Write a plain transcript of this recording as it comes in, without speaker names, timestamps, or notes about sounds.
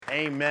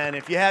Amen.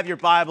 If you have your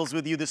Bibles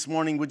with you this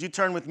morning, would you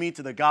turn with me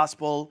to the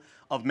Gospel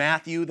of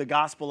Matthew? The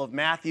Gospel of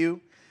Matthew.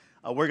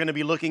 We're going to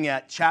be looking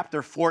at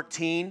chapter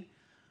 14,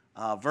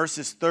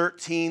 verses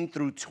 13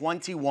 through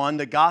 21.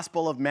 The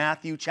Gospel of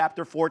Matthew,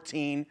 chapter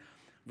 14,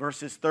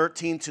 verses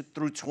 13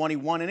 through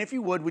 21. And if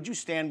you would you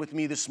stand with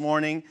me this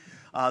morning?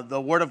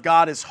 The Word of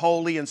God is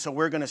holy, and so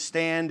we're going to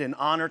stand in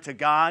honor to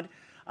God.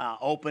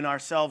 Open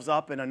ourselves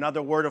up in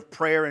another word of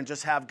prayer and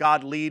just have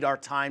God lead our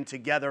time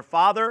together.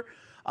 Father,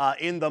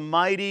 in the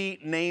mighty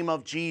name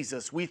of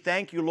Jesus, we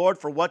thank you, Lord,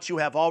 for what you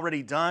have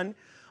already done.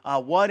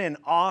 What an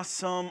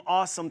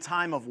awesome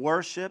time of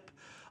worship.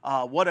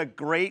 What a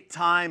great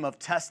time of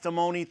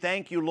testimony.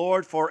 Thank you,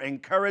 Lord, for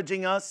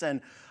encouraging us and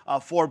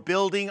for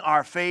building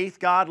our faith.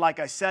 God, like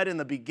I said in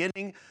the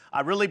beginning, I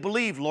really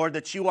believe, Lord,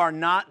 that you are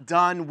not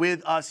done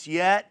with us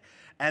yet,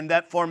 and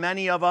that for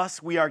many of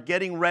us, we are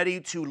getting ready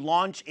to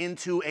launch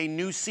into a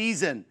new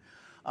season.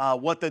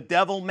 What the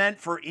devil meant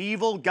for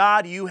evil,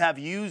 God, you have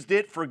used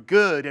it for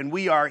good. And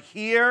we are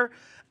here,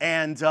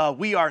 and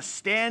we are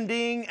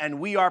standing, and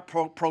we are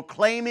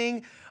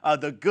proclaiming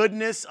the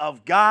goodness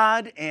of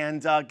God.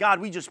 And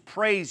God, we just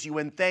praise you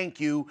and thank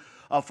you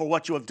for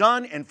what you have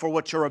done and for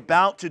what you're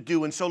about to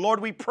do. And so, Lord,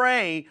 we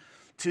pray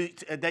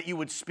that you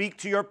would speak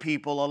to your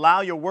people,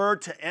 allow your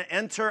word to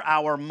enter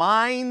our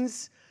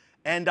minds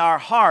and our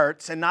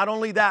hearts, and not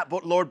only that,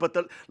 but Lord,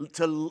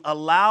 to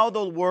allow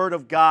the word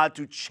of God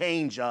to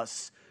change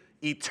us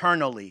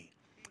eternally.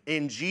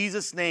 In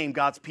Jesus' name,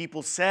 God's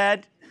people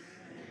said,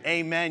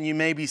 amen. You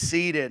may be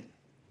seated.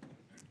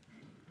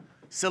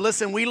 So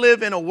listen, we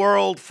live in a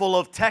world full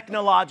of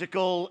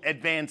technological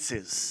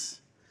advances.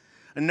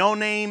 No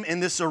name in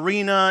this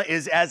arena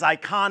is as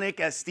iconic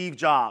as Steve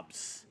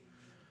Jobs.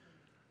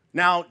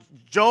 Now,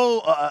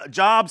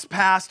 Jobs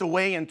passed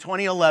away in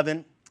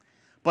 2011.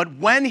 But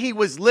when he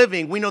was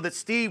living, we know that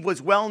Steve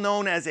was well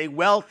known as a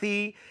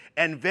wealthy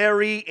and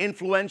very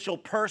influential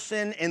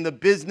person in the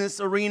business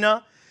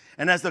arena.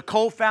 And as the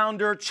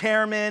co-founder,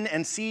 chairman,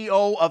 and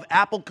CEO of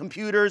Apple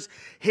Computers,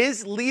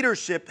 his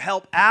leadership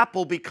helped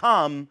Apple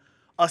become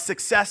a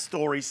success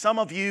story. Some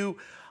of you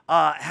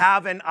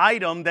have an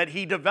item that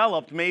he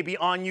developed maybe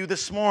on you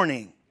this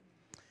morning.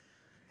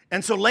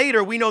 And so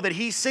later, we know that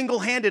he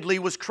single-handedly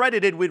was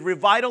credited with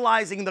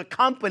revitalizing the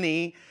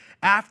company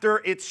after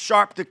its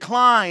sharp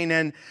decline.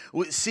 And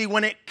see,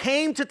 when it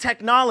came to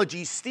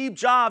technology, Steve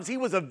Jobs, he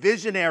was a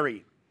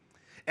visionary.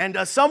 And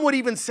some would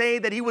even say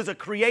that he was a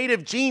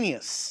creative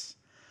genius,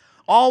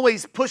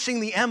 always pushing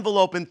the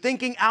envelope and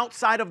thinking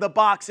outside of the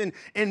box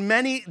in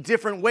many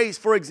different ways.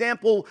 For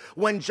example,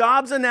 when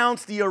Jobs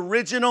announced the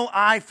original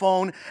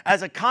iPhone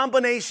as a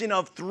combination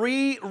of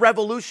three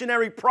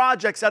revolutionary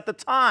projects at the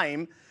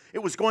time,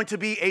 it was going to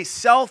be a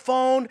cell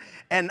phone,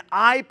 an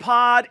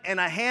iPod, and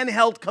a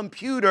handheld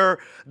computer.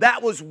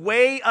 That was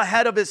way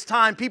ahead of his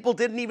time. People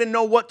didn't even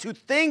know what to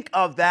think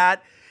of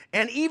that.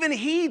 And even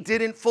he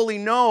didn't fully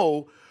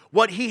know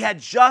what he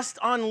had just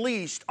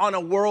unleashed on a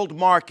world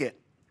market.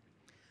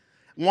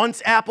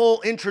 Once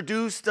Apple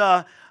introduced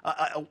the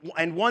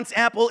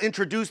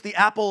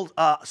Apple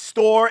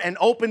Store and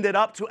opened it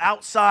up to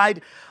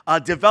outside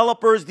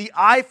developers, the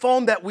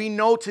iPhone that we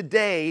know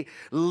today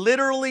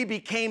literally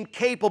became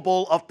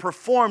capable of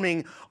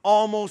performing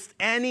almost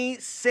any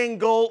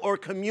single or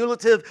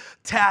cumulative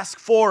task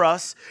for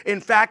us. In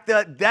fact,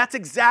 that's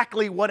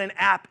exactly what an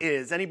app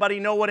is.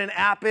 Anybody know what an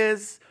app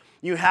is?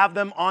 You have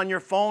them on your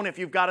phone. If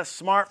you've got a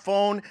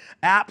smartphone,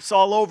 apps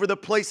all over the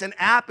place. An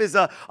app is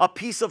a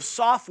piece of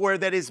software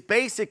that is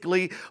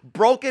basically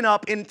broken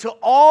up into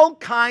all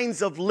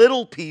kinds of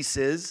little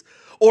pieces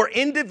or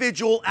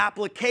individual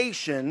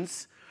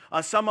applications.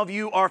 Some of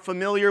you are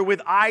familiar with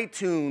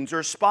iTunes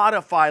or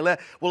Spotify.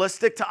 Let's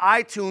stick to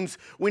iTunes.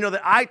 We know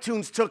that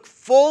iTunes took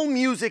full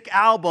music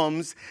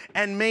albums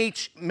and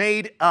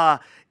made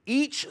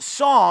each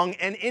song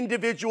an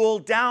individual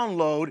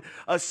download.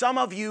 Some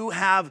of you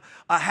have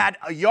had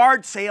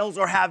yard sales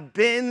or have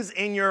bins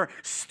in your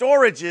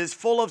storages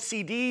full of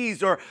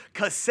CDs or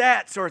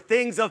cassettes or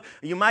things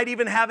you might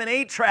even have an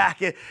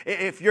 8-track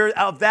if you're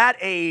of that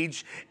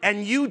age,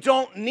 and you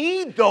don't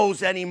need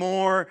those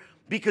anymore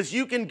because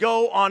you can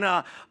go on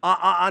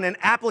an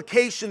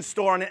application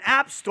store, on an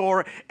app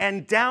store,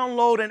 and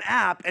download an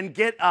app and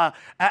get,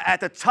 at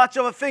the touch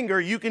of a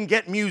finger, you can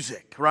get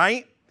music,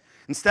 right?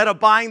 Instead of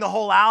buying the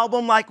whole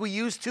album like we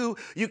used to,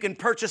 you can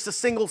purchase a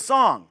single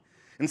song.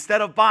 Instead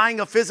of buying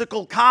a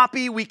physical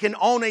copy, we can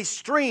own a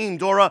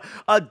streamed or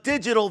a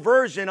digital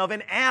version of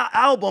an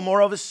album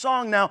or of a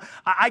song. Now,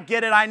 I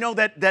get it. I know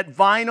that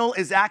vinyl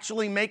is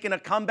actually making a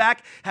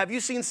comeback. Have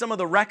you seen some of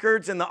the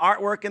records and the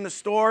artwork in the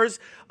stores?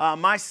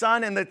 My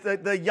son and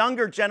the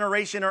younger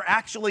generation are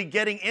actually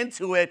getting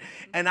into it,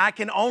 and I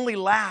can only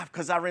laugh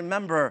because I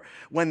remember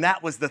when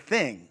that was the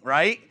thing,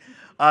 right?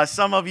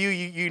 Some of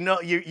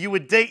you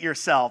would date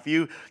yourself.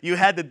 You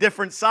had the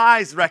different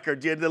size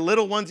record. You had the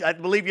little ones. I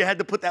believe you had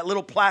to put that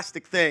little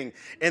plastic thing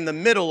in the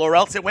middle, or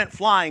else it went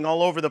flying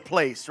all over the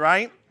place,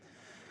 right?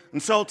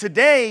 And so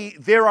today,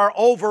 there are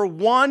over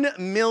 1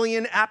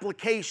 million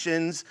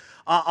applications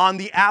on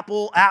the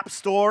Apple App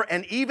Store,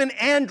 and even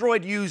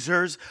Android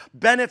users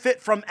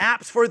benefit from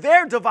apps for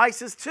their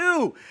devices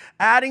too,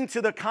 adding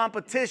to the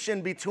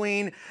competition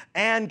between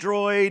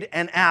Android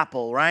and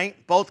Apple, right?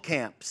 Both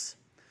camps.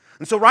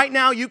 And so right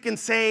now you can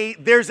say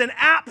there's an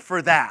app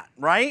for that,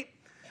 right?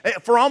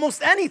 For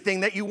almost anything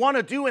that you want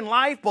to do in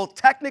life, both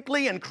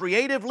technically and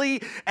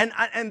creatively. And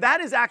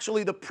that is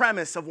actually the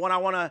premise of what I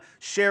want to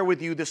share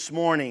with you this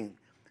morning.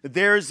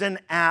 There's an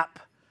app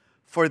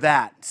for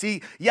that.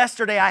 See,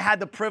 yesterday I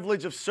had the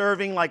privilege of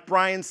serving, like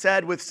Brian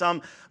said, with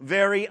some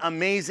very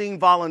amazing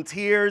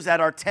volunteers at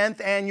our 10th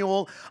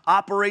annual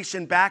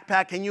Operation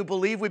Backpack. Can you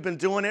believe we've been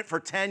doing it for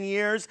 10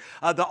 years?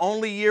 The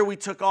only year we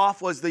took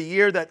off was the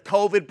year that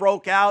COVID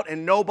broke out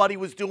and nobody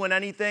was doing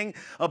anything.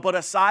 But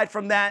aside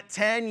from that,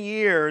 10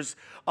 years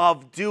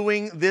of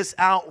doing this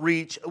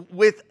outreach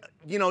with,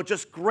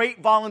 just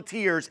great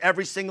volunteers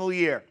every single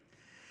year.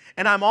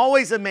 And I'm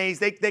always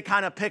amazed. They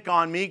kind of pick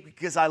on me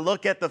because I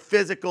look at the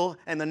physical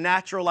and the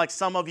natural like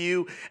some of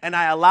you, and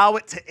I allow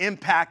it to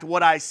impact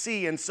what I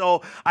see. And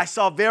so I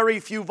saw very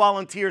few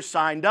volunteers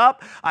signed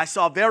up. I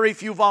saw very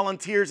few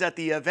volunteers at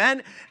the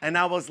event, and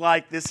I was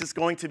like, this is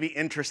going to be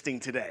interesting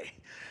today.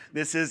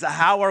 This is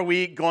how are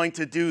we going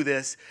to do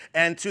this?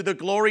 And to the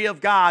glory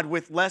of God,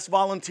 with less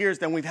volunteers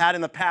than we've had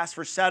in the past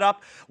for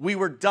setup, we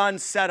were done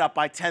setup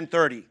by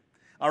 10:30.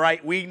 All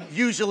right, we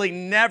usually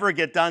never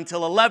get done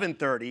till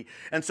 11:30.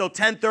 And so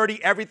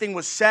 10:30, everything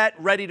was set,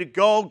 ready to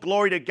go.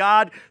 Glory to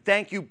God.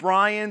 Thank you,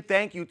 Brian.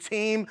 Thank you,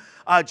 team.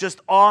 Just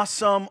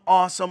awesome,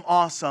 awesome,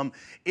 awesome.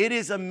 It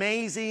is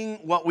amazing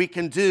what we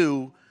can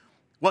do,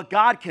 what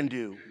God can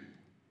do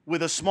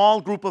with a small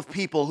group of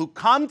people who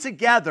come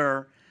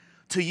together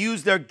to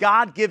use their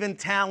God-given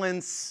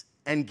talents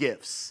and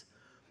gifts.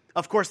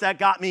 Of course, that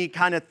got me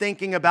kind of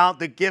thinking about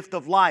the gift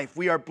of life.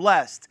 We are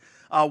blessed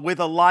with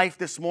a life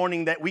this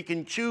morning that we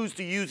can choose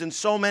to use in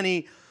so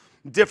many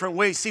different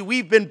ways. See,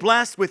 we've been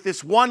blessed with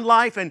this one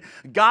life, and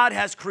God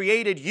has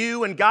created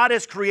you and God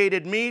has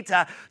created me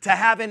to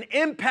have an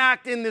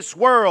impact in this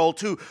world,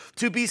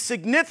 to be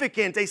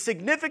significant, a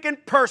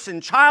significant person,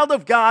 child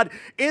of God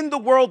in the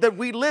world that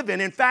we live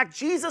in. In fact,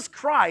 Jesus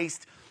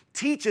Christ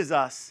teaches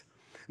us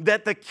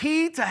that the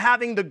key to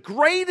having the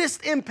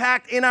greatest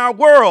impact in our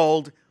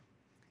world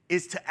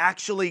is to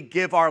actually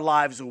give our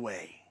lives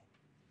away.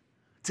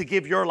 To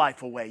give your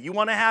life away. You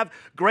want to have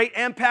great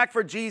impact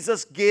for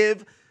Jesus,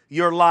 give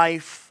your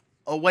life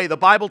away. The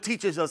Bible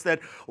teaches us that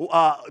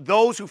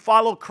those who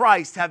follow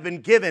Christ have been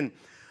given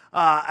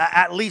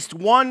at least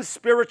one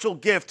spiritual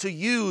gift to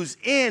use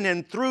in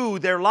and through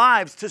their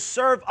lives to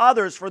serve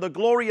others for the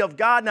glory of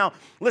God. Now,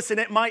 listen,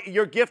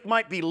 your gift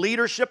might be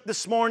leadership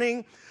this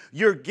morning.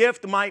 Your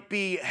gift might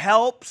be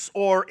helps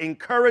or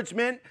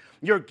encouragement.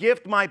 Your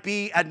gift might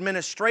be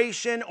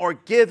administration or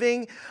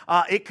giving.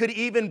 It could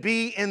even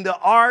be in the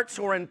arts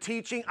or in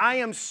teaching. I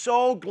am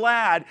so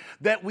glad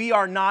that we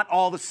are not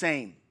all the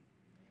same.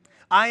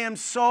 I am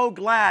so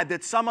glad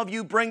that some of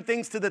you bring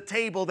things to the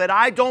table that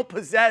I don't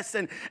possess.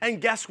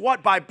 And guess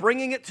what? By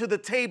bringing it to the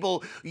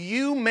table,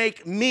 you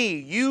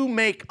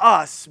make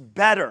us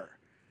better.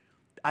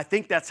 I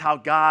think that's how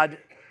God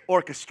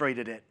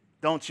orchestrated it,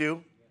 don't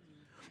you?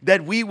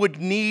 That we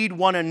would need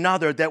one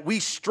another, that we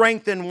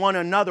strengthen one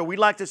another. We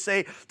like to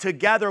say,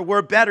 together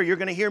we're better. You're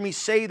going to hear me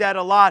say that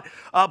a lot.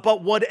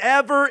 But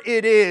whatever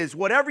it is,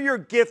 whatever your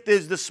gift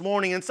is this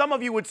morning, and some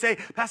of you would say,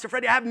 Pastor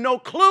Freddie, I have no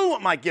clue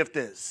what my gift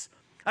is.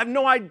 I have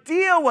no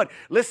idea what.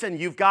 Listen,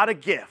 you've got a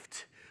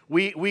gift.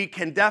 We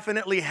can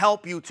definitely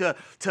help you to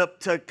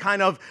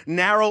kind of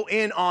narrow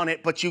in on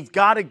it, but you've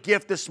got a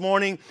gift this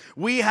morning.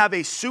 We have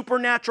a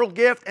supernatural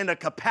gift and a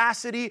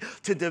capacity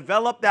to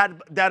develop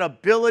that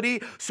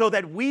ability so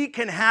that we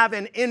can have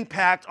an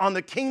impact on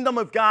the kingdom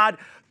of God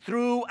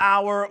through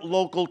our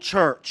local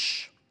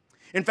church.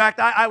 In fact,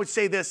 I would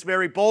say this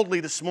very boldly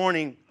this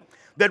morning,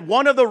 that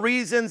one of the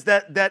reasons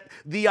that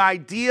the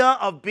idea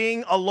of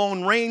being a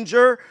Lone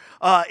Ranger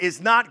is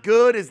not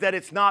good is that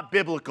it's not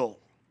biblical.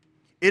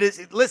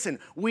 Listen,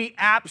 we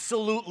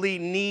absolutely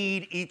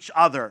need each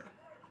other.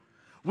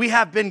 We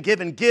have been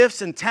given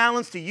gifts and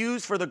talents to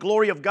use for the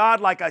glory of God,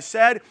 like I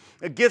said,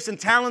 gifts and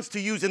talents to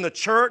use in the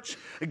church,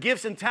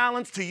 gifts and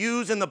talents to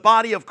use in the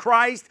body of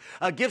Christ,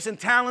 gifts and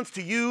talents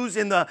to use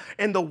in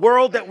the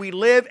world that we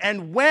live.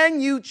 And when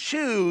you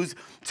choose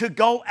to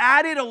go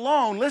at it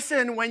alone,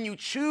 listen, when you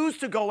choose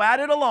to go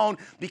at it alone,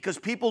 because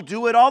people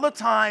do it all the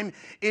time,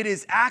 it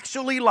is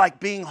actually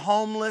like being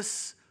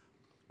homeless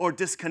or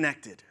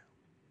disconnected.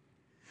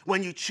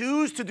 When you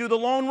choose to do the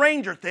Lone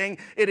Ranger thing,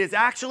 it is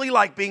actually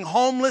like being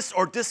homeless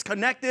or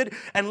disconnected.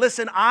 And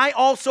listen, I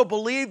also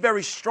believe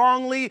very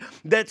strongly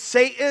that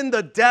Satan,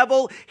 the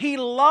devil, he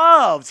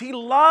loves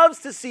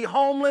to see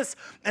homeless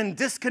and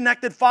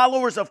disconnected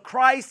followers of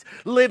Christ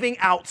living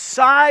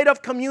outside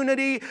of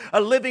community,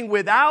 living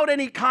without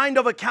any kind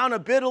of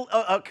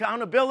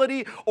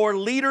accountability or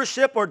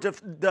leadership or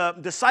the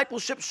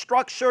discipleship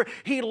structure.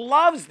 He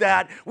loves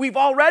that. We've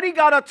already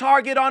got a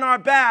target on our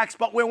backs,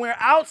 but when we're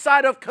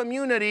outside of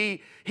community,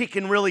 he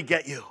can really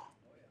get you.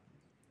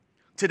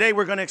 Today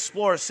we're going to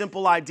explore a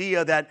simple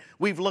idea that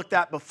we've looked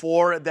at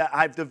before, that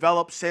I've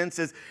developed since,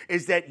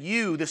 is that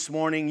you, this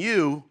morning,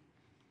 you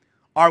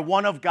are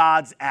one of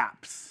God's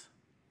apps.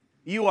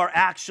 You are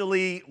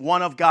actually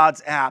one of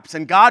God's apps.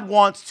 And God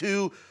wants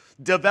to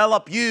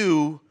develop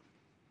you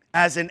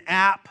as an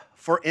app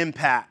for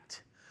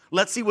impact.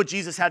 Let's see what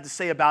Jesus had to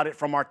say about it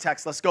from our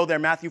text. Let's go there,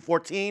 Matthew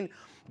 14,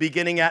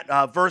 beginning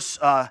at verse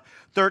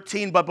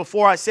 13. But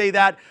before I say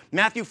that,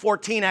 Matthew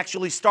 14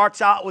 actually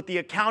starts out with the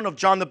account of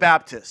John the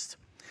Baptist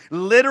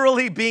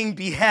literally being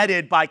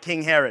beheaded by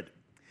King Herod.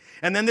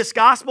 And then this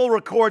gospel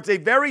records a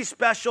very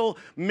special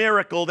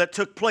miracle that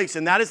took place,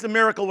 and that is the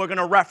miracle we're going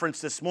to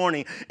reference this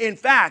morning. In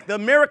fact, the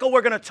miracle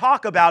we're going to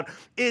talk about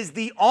is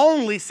the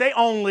only, say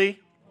only,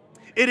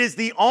 it is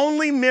the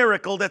only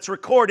miracle that's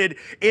recorded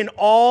in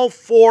all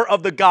four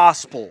of the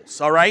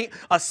Gospels, all right?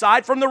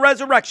 Aside from the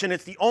resurrection,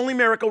 it's the only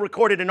miracle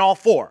recorded in all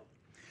four.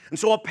 And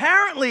so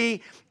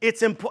apparently,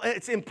 it's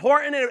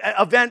important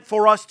event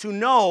for us to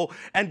know,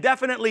 and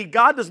definitely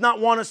God does not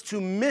want us to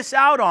miss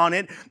out on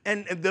it.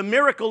 And the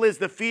miracle is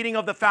the feeding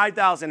of the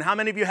 5,000. How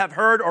many of you have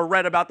heard or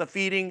read about the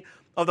feeding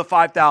of the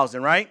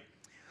 5,000, right?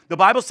 The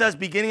Bible says,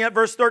 beginning at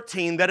verse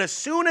 13, that as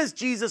soon as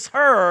Jesus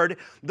heard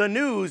the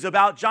news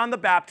about John the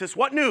Baptist,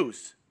 what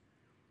news?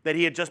 That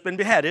he had just been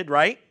beheaded,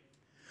 right?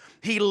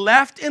 He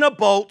left in a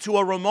boat to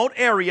a remote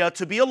area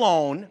to be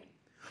alone.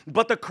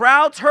 But the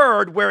crowds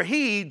heard where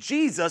he,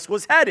 Jesus,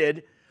 was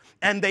headed,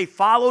 and they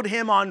followed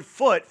him on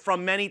foot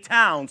from many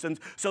towns. And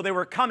so they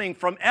were coming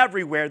from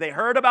everywhere. They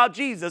heard about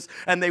Jesus,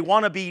 and they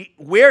want to be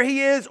where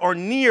he is or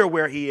near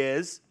where he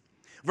is.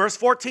 Verse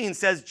 14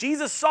 says,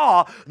 Jesus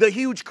saw the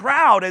huge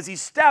crowd as he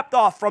stepped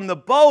off from the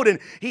boat, and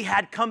he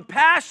had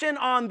compassion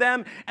on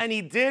them, and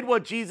he did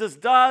what Jesus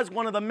does.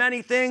 One of the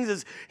many things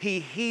is he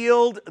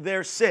healed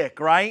their sick,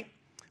 right?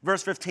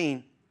 Verse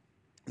 15,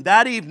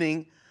 that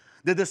evening,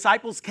 the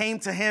disciples came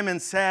to him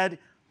and said,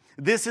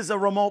 this is a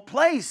remote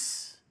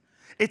place.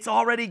 It's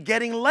already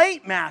getting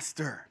late,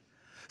 Master.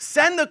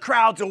 Send the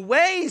crowds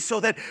away so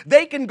that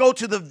they can go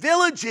to the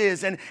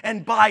villages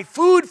and buy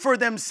food for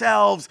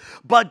themselves.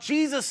 But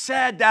Jesus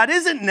said, that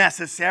isn't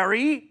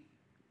necessary.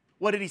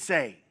 What did he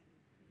say?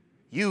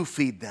 You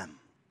feed them.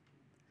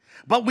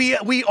 But we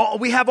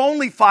have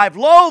only 5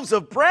 loaves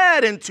of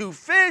bread and 2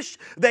 fish,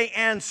 they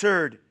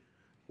answered.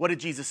 What did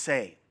Jesus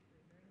say?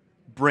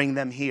 Bring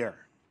them here.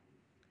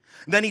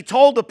 Then he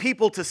told the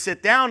people to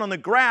sit down on the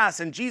grass,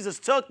 and Jesus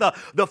took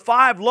the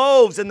 5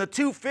 loaves and the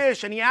 2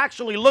 fish, and he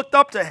actually looked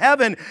up to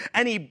heaven,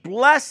 and he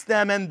blessed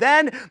them, and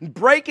then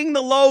breaking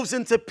the loaves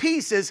into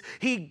pieces,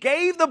 he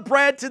gave the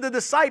bread to the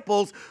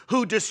disciples,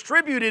 who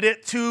distributed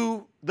it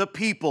to the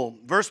people.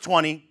 Verse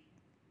 20,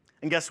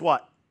 and guess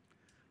what?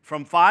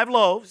 From 5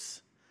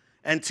 loaves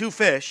and 2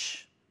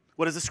 fish,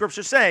 what does the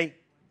scripture say?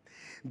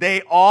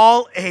 They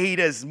all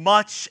ate as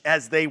much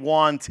as they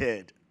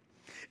wanted.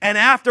 And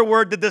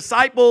afterward, the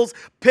disciples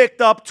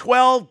picked up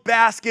 12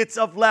 baskets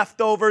of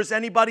leftovers.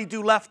 Anybody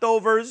do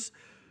leftovers?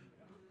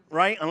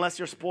 Right? Unless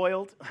you're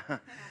spoiled.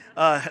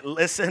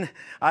 Listen,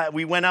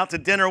 we went out to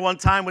dinner one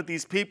time with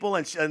these people,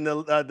 and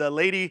the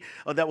lady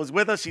that was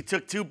with us, she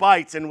took 2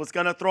 bites and was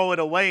going to throw it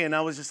away. And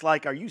I was just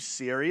like, are you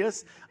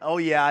serious? Oh,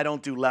 yeah, I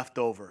don't do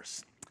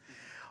leftovers.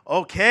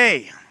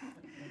 Okay.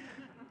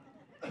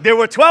 There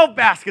were 12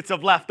 baskets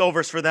of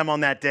leftovers for them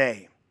on that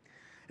day.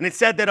 And it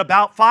said that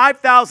about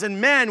 5,000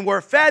 men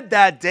were fed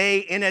that day,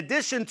 in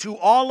addition to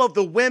all of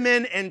the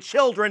women and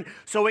children.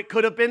 So it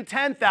could have been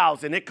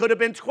 10,000. It could have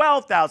been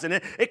 12,000.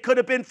 It could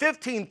have been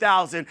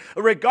 15,000.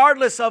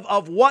 Regardless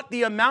of what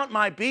the amount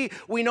might be,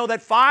 we know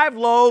that 5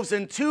 loaves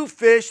and 2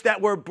 fish that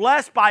were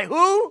blessed by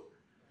who?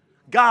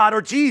 God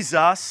or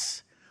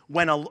Jesus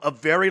went a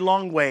very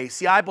long way.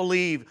 See, I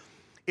believe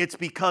it's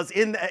because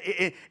in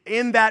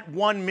that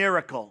one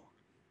miracle,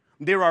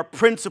 there are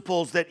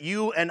principles that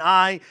you and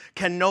I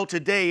can know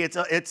today.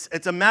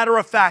 It's a matter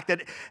of fact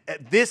that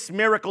this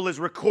miracle is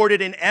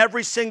recorded in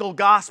every single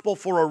gospel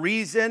for a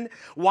reason.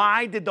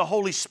 Why did the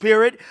Holy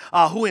Spirit,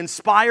 who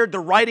inspired the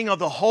writing of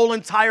the whole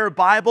entire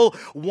Bible,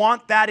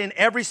 want that in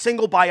every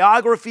single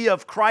biography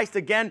of Christ?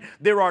 Again,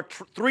 there are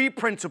 3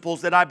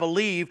 principles that I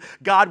believe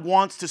God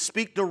wants to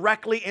speak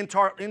directly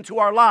into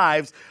our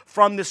lives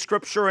from the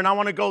scripture. And I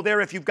want to go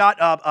there. If you've got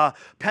a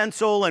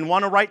pencil and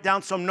want to write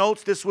down some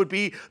notes, this would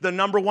be the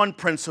number 1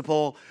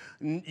 principle.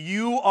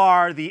 You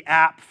are the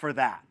app for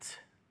that.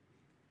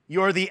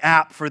 You're the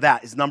app for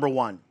that is number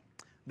 1.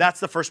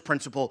 That's the first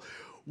principle.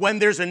 When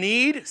there's a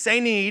need, say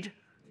need.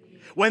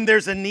 When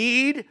there's a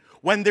need,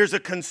 when there's a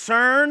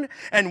concern,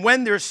 and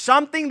when there's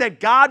something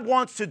that God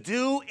wants to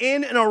do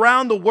in and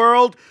around the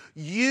world,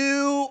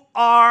 you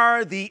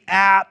are the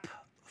app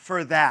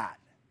for that.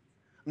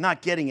 I'm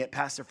not getting it,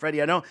 Pastor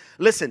Freddie. I know.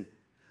 Listen,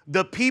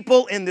 the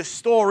people in this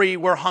story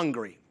were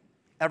hungry.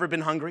 Ever been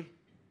hungry?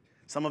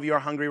 Some of you are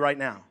hungry right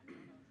now.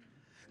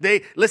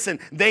 They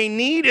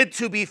needed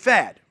to be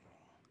fed.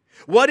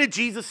 What did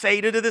Jesus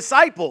say to the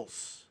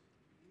disciples?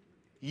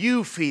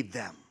 You feed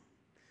them.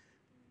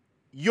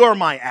 You're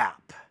my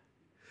app.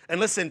 And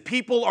listen,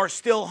 people are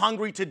still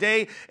hungry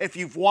today. If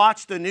you've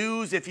watched the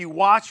news, if you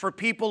watch for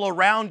people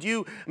around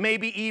you,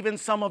 maybe even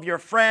some of your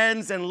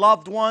friends and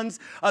loved ones,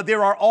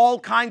 there are all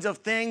kinds of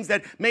things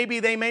that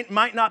maybe they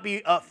might not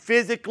be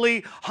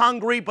physically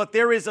hungry, but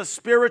there is a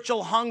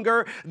spiritual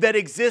hunger that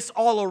exists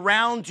all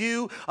around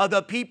you.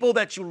 The people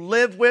that you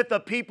live with, the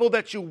people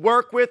that you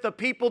work with, the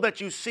people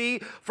that you see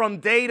from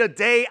day to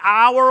day.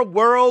 Our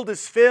world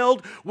is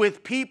filled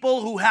with people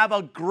who have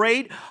a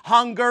great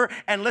hunger.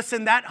 And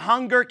listen, that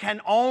hunger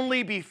can only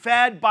be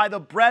fed by the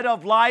bread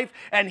of life,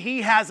 and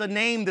he has a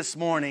name this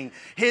morning.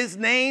 His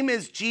name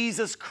is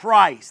Jesus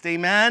Christ.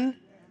 Amen?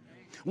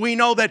 We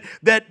know that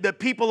the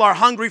people are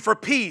hungry for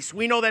peace.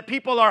 We know that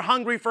people are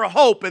hungry for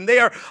hope, and they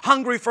are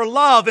hungry for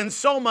love and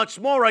so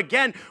much more.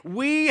 Again,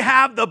 we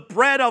have the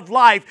bread of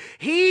life.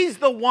 He's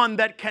the one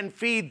that can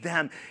feed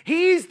them.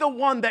 He's the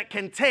one that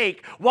can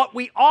take what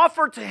we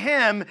offer to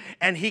him,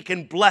 and he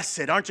can bless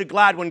it. Aren't you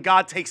glad when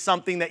God takes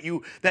something that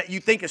you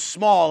think is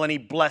small and he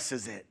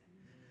blesses it?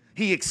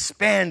 He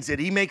expands it.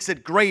 He makes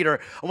it greater.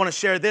 I want to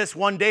share this.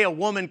 One day a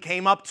woman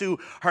came up to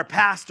her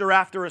pastor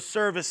after a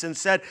service and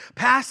said,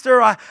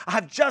 "Pastor,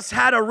 I've just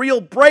had a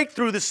real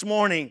breakthrough this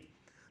morning."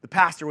 The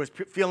pastor was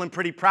feeling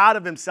pretty proud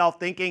of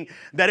himself, thinking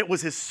that it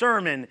was his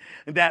sermon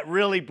that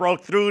really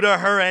broke through to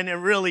her, and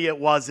it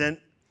wasn't.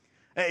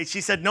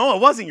 She said, "No,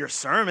 it wasn't your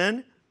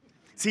sermon.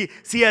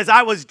 See, as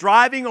I was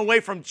driving away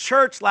from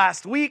church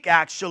last week,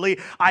 actually,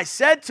 I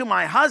said to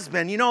my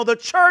husband, the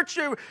church,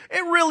 it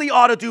really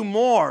ought to do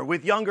more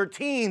with younger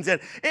teens, and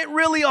it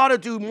really ought to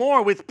do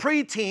more with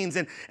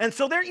preteens. And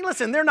so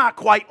they're not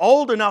quite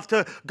old enough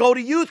to go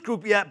to youth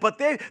group yet, but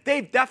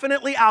they've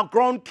definitely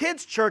outgrown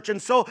kids' church,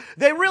 and so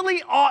they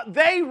really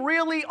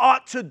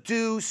ought to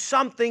do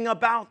something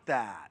about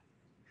that."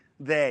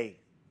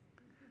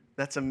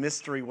 That's a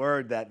mystery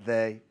word, that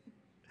they.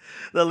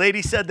 The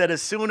lady said that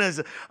as soon as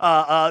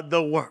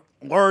the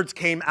words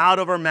came out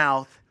of her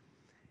mouth,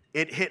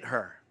 it hit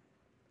her.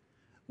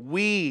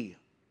 We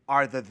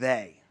are the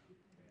they.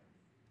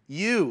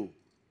 You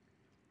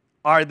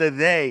are the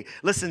they.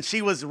 Listen,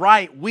 she was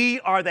right. We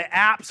are the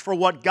apps for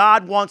what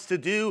God wants to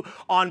do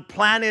on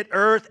planet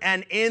Earth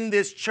and in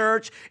this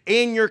church,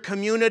 in your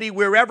community,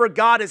 wherever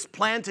God has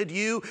planted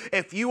you.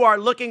 If you are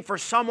looking for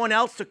someone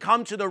else to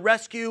come to the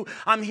rescue,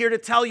 I'm here to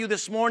tell you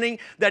this morning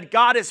that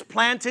God has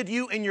planted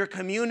you in your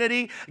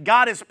community.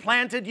 God has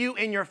planted you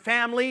in your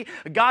family.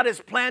 God has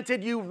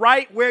planted you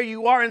right where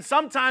you are. And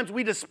sometimes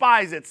we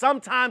despise it.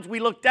 Sometimes we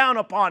look down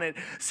upon it.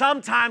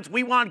 Sometimes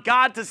we want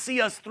God to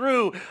see us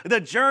through the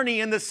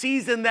journey and the season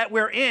that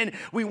we're in.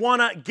 We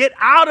want to get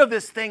out of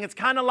this thing. It's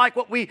kind of like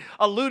what we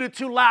alluded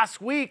to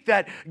last week,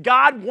 that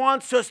God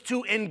wants us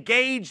to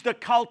engage the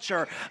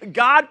culture.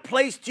 God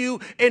placed you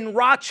in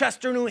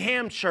Rochester, New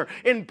Hampshire,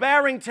 in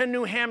Barrington,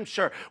 New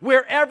Hampshire,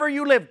 wherever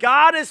you live.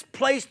 God has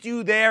placed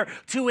you there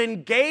to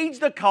engage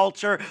the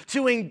culture,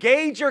 to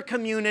engage your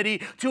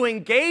community, to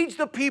engage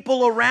the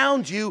people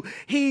around you.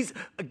 He's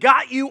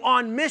got you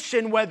on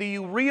mission, whether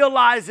you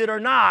realize it or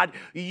not.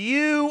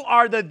 You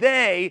are the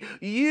they.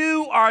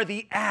 You are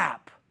the app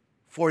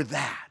for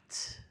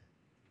that.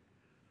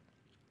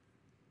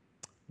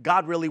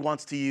 God really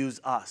wants to use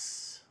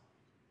us.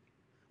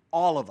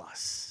 All of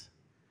us.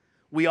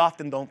 We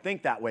often don't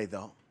think that way,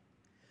 though.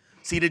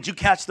 See, did you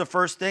catch the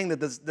first thing that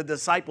the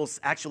disciples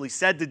actually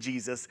said to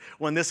Jesus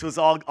when this was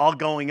all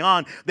going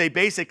on? They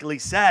basically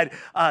said,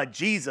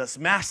 "Jesus,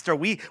 Master,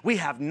 we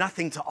have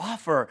nothing to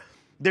offer.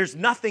 There's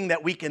nothing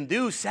that we can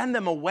do. Send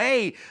them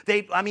away.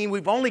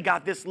 We've only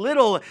got this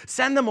little.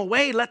 Send them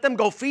away. Let them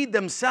go feed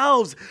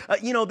themselves.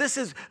 This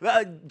is,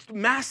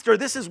 Master,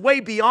 this is way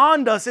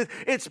beyond us.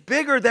 It's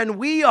bigger than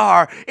we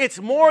are. It's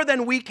more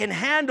than we can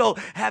handle."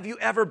 Have you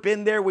ever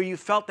been there where you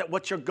felt that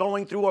what you're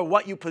going through or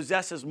what you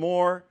possess is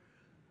more?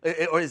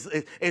 Or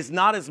is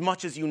not as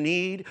much as you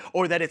need,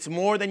 or that it's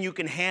more than you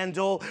can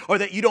handle, or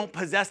that you don't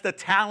possess the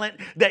talent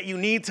that you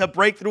need to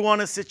break through on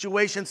a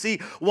situation? See,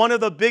 one of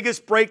the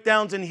biggest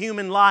breakdowns in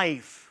human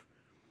life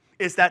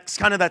is that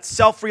kind of that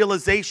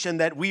self-realization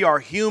that we are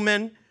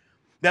human,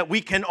 that we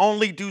can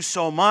only do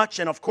so much,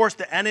 and of course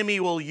the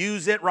enemy will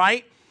use it,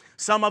 right?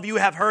 Some of you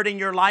have heard in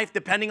your life,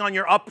 depending on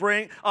your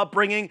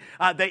upbringing,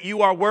 that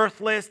you are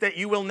worthless, that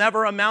you will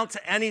never amount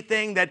to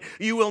anything, that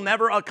you will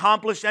never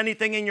accomplish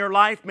anything in your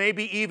life.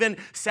 Maybe even,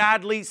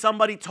 sadly,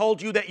 somebody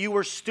told you that you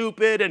were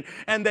stupid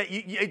and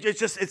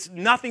that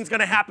nothing's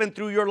going to happen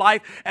through your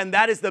life. And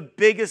that is the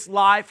biggest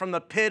lie from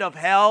the pit of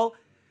hell.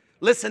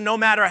 Listen, no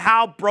matter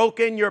how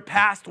broken your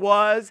past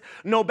was,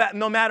 no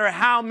matter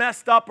how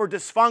messed up or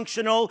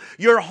dysfunctional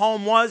your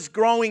home was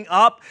growing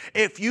up,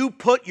 if you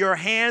put your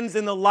hands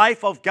in the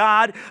life of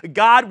God,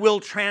 God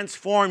will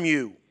transform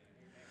you.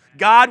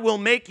 God will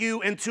make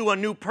you into a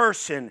new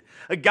person.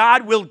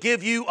 God will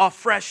give you a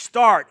fresh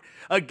start.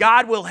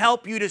 God will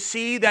help you to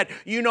see that,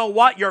 you know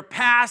what, your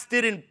past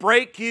didn't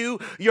break you.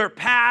 Your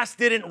past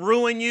didn't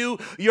ruin you.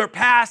 Your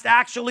past,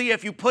 actually,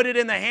 if you put it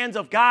in the hands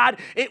of God,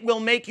 it will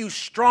make you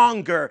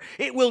stronger.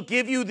 It will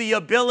give you the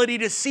ability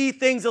to see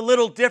things a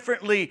little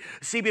differently.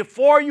 See,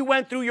 before you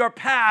went through your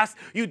past,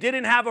 you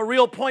didn't have a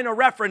real point of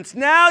reference.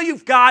 Now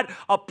you've got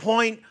a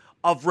point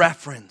of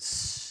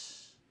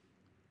reference.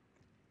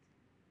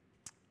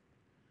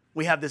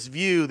 We have this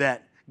view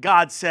that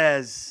God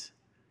says,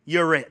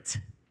 you're it.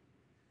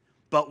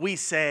 But we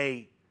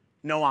say,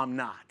 no, I'm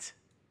not.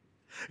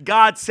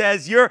 God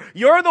says, you're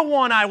the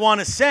one I want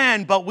to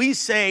send, but we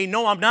say,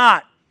 no, I'm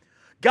not.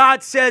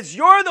 God says,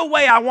 you're the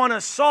way I want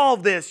to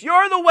solve this.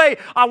 You're the way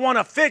I want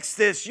to fix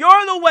this.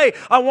 You're the way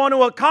I want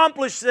to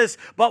accomplish this.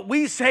 But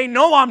we say,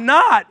 no, I'm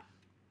not.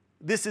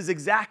 This is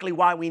exactly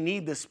why we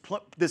need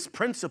this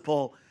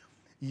principle.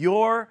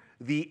 You're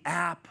the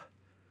app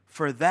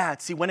for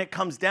that. See, when it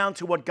comes down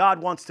to what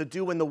God wants to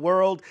do in the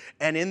world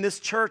and in this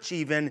church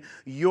even,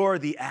 you're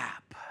the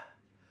app.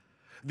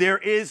 There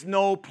is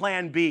no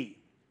plan B.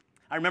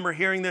 I remember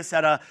hearing this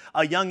at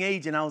a young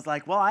age, and I was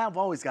like, well, I've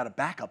always got a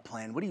backup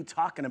plan. What are you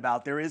talking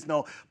about? There is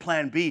no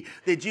plan B.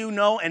 Did you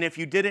know, and if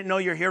you didn't know,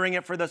 you're hearing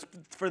it for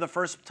the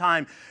first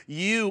time,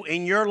 you,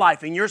 in your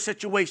life, in your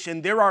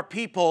situation, there are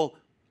people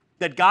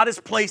that God has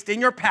placed in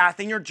your path,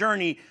 in your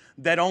journey,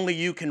 that only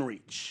you can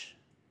reach.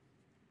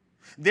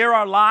 There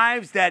are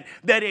lives that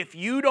if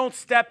you don't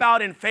step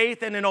out in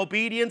faith and in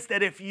obedience,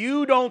 that if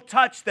you don't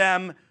touch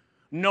them,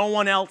 no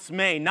one else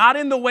may. Not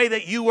in the way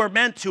that you were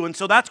meant to. And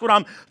so that's what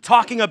I'm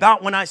talking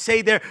about when I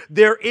say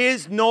there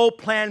is no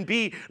plan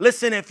B.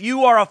 Listen, if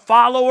you are a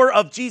follower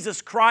of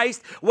Jesus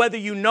Christ, whether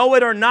you know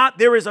it or not,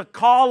 there is a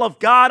call of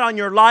God on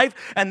your life.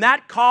 And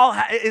that call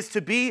is to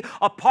be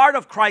a part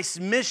of Christ's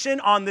mission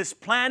on this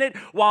planet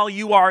while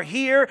you are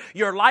here.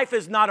 Your life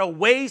is not a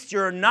waste.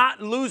 You're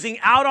not losing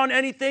out on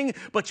anything,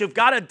 but you've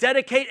got to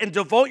dedicate and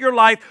devote your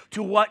life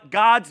to what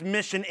God's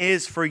mission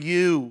is for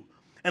you.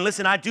 And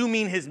listen, I do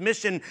mean his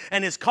mission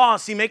and his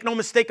cause. See, make no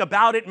mistake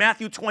about it.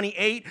 Matthew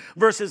 28,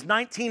 verses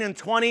 19 and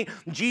 20,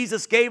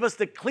 Jesus gave us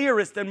the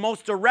clearest and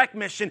most direct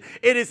mission.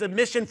 It is a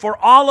mission for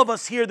all of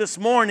us here this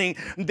morning.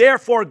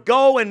 Therefore,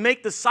 go and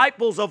make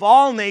disciples of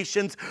all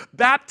nations,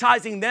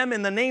 baptizing them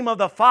in the name of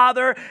the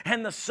Father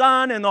and the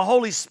Son and the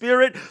Holy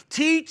Spirit.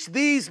 Teach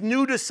these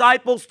new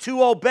disciples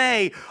to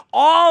obey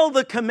all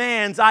the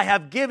commands I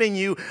have given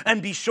you,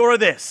 and be sure of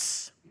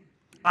this: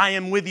 I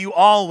am with you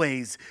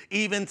always,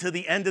 even to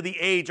the end of the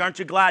age. Aren't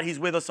you glad he's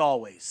with us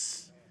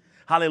always?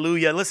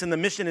 Hallelujah. Listen, the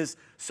mission is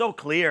so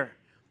clear.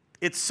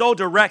 It's so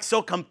direct,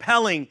 so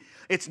compelling.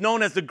 It's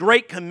known as the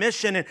Great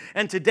Commission.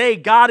 And today,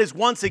 God is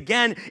once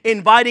again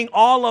inviting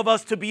all of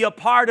us to be a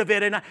part of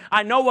it. And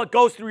I know what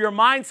goes through your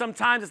mind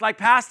sometimes. It's like,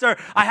 Pastor,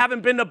 I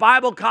haven't been to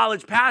Bible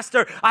college.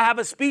 Pastor, I have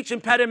a speech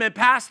impediment.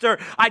 Pastor,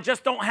 I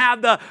just don't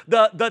have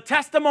the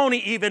testimony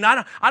even.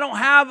 I don't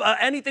have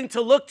anything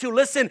to look to.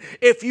 Listen,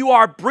 if you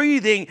are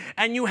breathing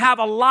and you have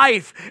a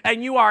life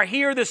and you are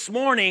here this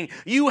morning,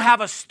 you have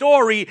a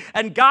story,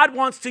 and God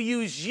wants to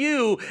use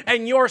you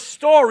and your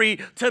story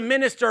to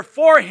minister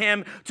for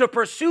him, to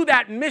pursue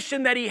that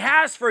mission that he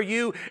has for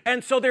you.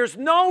 And so there's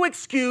no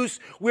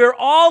excuse. We're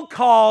all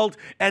called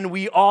and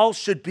we all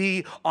should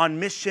be on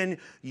mission.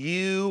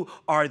 You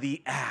are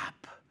the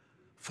app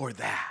for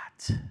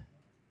that.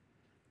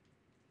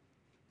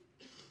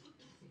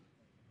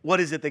 What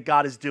is it that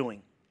God is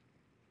doing?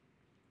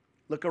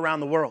 Look around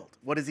the world.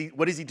 What is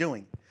he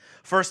doing?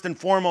 First and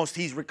foremost,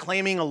 he's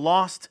reclaiming a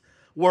lost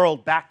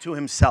world back to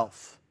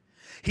himself.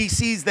 He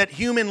sees that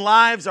human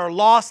lives are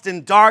lost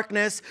in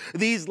darkness.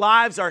 These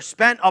lives are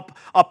spent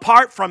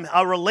apart from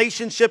a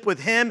relationship with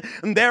him.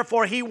 And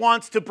therefore, he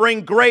wants to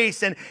bring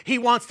grace, and he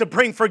wants to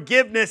bring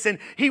forgiveness, and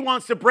he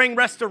wants to bring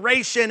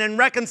restoration and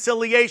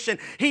reconciliation.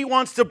 He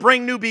wants to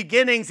bring new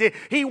beginnings.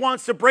 He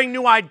wants to bring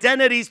new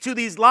identities to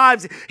these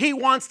lives. He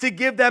wants to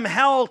give them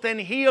health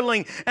and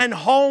healing and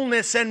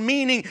wholeness and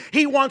meaning.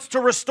 He wants to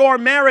restore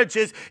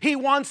marriages. He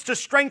wants to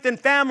strengthen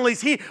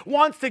families. He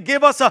wants to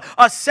give us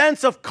a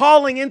sense of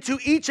calling into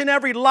each and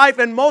every life,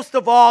 and most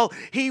of all,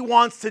 he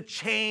wants to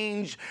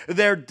change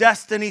their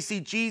destiny. See,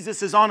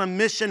 Jesus is on a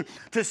mission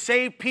to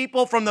save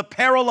people from the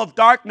peril of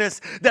darkness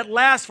that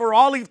lasts for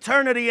all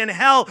eternity in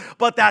hell.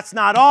 But that's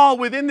not all.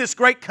 Within this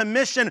great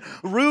commission,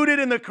 rooted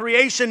in the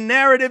creation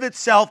narrative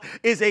itself,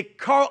 is a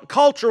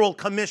cultural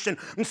commission.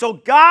 And so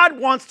God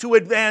wants to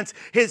advance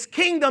his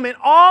kingdom in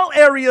all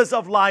areas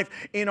of life,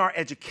 in our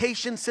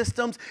education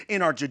systems,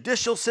 in our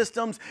judicial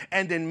systems,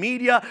 and in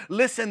media.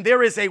 Listen,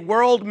 there is a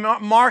world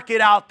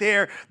market out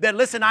there that,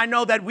 listen, I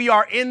know that we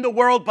are in the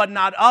world but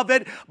not of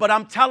it, but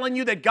I'm telling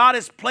you that God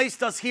has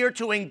placed us here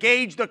to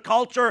engage the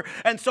culture.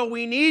 And so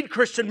we need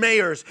Christian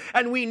mayors,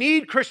 and we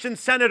need Christian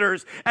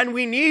senators, and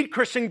we need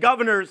Christian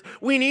governors.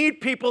 We need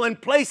people in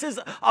places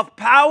of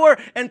power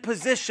and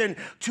position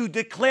to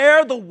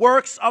declare the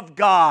works of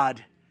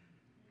God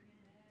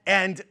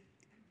and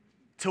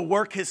to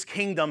work his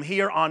kingdom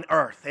here on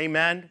earth.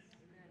 Amen?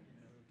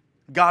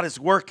 God is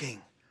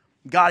working.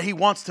 God, he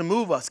wants to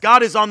move us.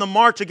 God is on the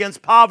march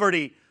against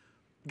poverty.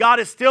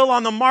 God is still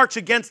on the march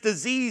against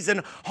disease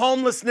and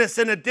homelessness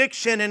and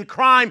addiction and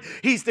crime.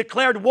 He's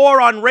declared war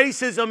on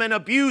racism and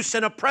abuse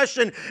and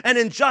oppression and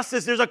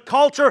injustice. There's a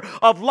culture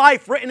of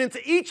life written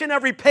into each and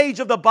every page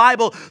of the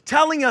Bible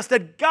telling us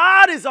that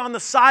God is on the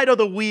side of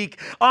the weak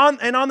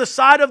and on the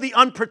side of the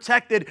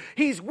unprotected.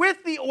 He's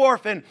with the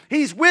orphan.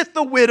 He's with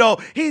the widow.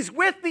 He's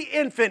with the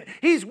infant.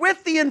 He's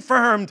with the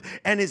infirmed.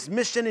 And his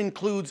mission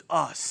includes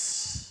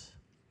us,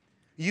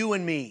 you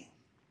and me,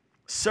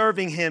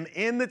 serving him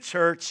in the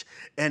church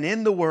and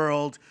in the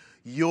world.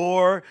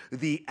 You're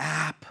the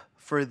app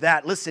for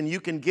that. Listen, you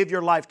can give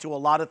your life to a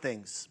lot of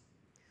things.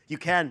 You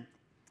can.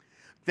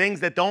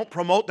 Things that don't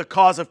promote the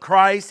cause of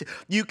Christ.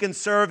 You can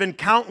serve in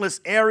countless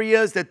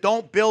areas that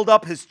don't build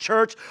up his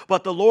church,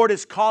 but the Lord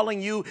is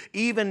calling you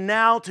even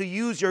now to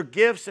use your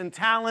gifts and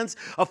talents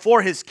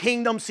for his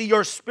kingdom. See,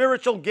 your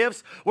spiritual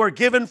gifts were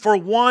given for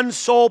one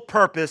sole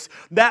purpose.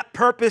 That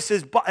purpose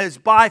is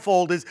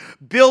bifold, is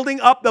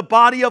building up the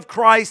body of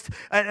Christ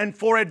and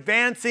for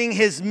advancing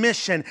his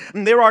mission.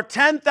 And there are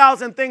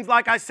 10,000 things,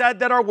 like I said,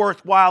 that are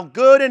worthwhile,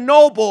 good and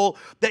noble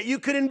that you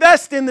could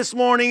invest in this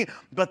morning,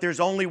 but there's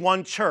only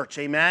one church.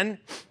 Amen?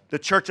 The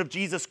Church of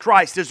Jesus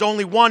Christ. There's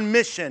only one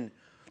mission,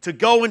 to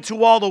go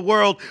into all the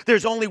world.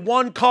 There's only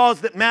one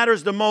cause that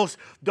matters the most.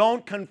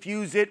 Don't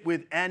confuse it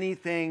with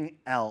anything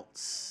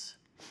else.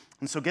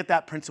 And so get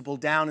that principle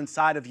down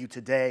inside of you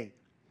today.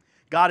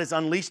 God has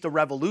unleashed a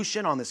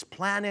revolution on this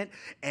planet,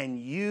 and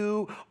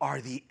you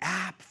are the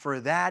app for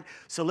that.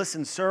 So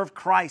listen, serve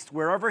Christ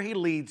wherever he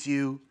leads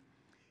you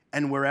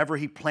and wherever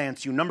he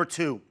plants you. Number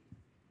 2,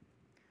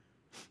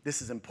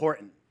 this is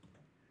important.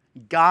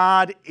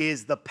 God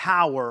is the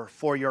power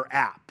for your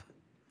app.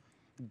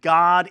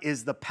 God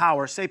is the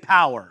power. Say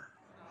power.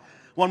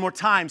 One more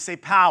time, say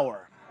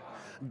power.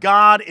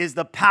 God is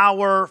the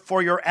power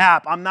for your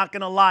app. I'm not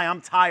going to lie, I'm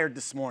tired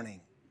this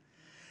morning.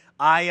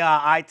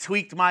 I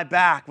tweaked my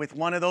back with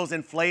one of those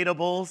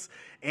inflatables,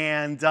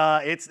 and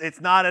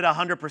it's not at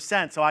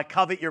 100%, so I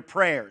covet your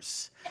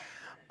prayers.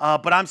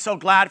 But I'm so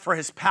glad for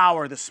his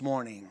power this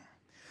morning.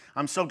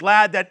 I'm so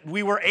glad that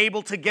we were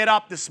able to get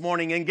up this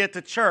morning and get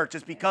to church.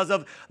 It's because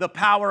of the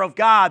power of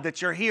God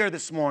that you're here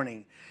this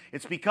morning.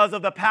 It's because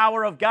of the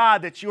power of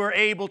God that you are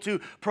able to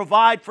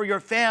provide for your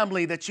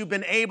family, that you've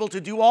been able to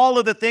do all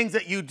of the things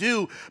that you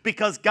do,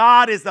 because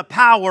God is the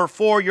power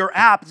for your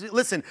app.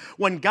 Listen,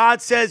 when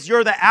God says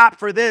you're the app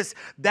for this,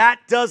 that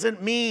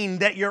doesn't mean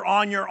that you're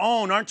on your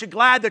own. Aren't you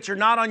glad that you're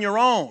not on your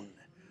own?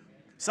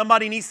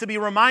 Somebody needs to be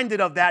reminded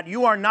of that.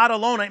 You are not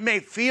alone. It may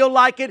feel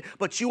like it,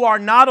 but you are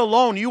not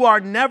alone. You are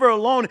never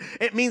alone.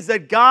 It means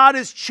that God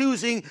is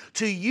choosing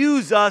to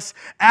use us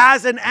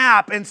as an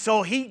app, and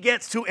so he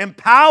gets to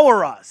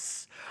empower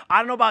us. I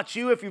don't know about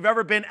you, if you've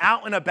ever been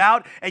out and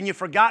about and you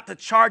forgot to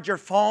charge your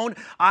phone.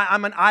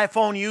 I'm an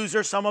iPhone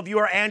user. Some of you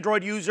are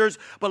Android users.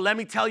 But let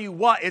me tell you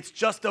what, it's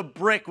just a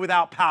brick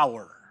without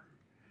power.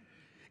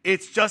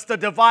 It's just a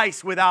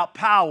device without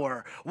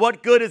power.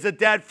 What good is a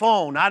dead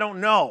phone? I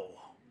don't know.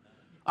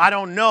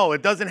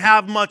 It doesn't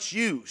have much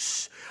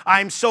use.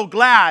 I'm so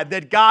glad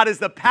that God is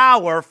the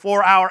power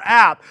for our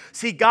app.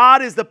 See,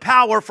 God is the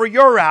power for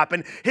your app,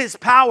 and his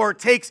power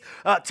takes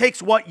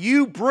what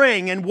you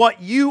bring and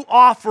what you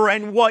offer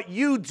and what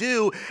you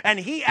do, and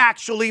he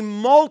actually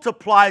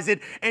multiplies it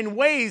in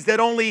ways that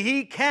only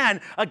he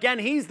can. Again,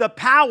 he's the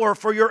power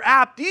for your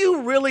app. Do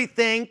you really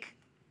think,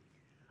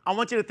 I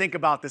want you to think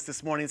about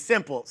this morning.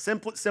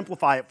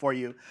 Simplify it for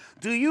you.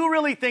 Do you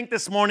really think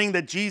this morning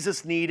that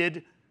Jesus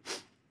needed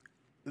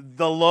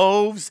the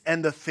loaves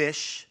and the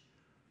fish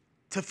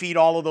to feed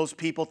all of those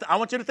people? I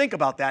want you to think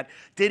about that.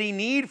 Did he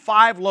need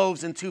 5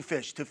 loaves and 2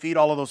 fish to feed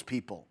all of those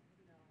people?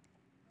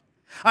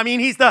 I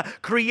mean, he's the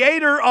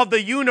creator of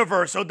the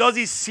universe. So does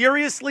he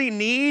seriously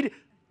need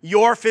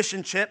your fish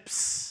and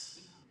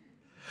chips?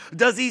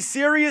 Does he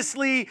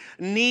seriously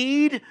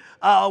need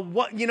the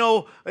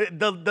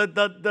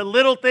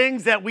little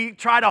things that we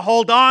try to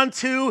hold on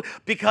to,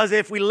 because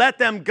if we let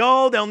them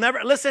go, they'll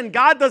never... Listen,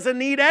 God doesn't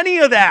need any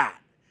of that.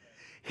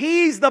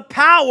 He's the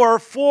power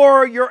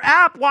for your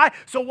app. Why?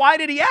 So why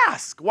did he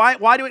ask? Why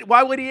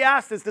would he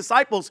ask his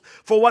disciples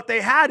for what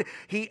they had?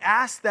 He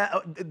asked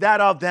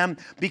that of them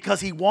because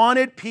he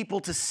wanted people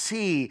to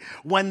see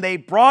when they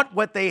brought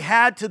what they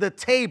had to the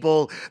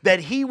table that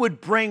he would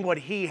bring what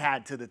he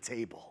had to the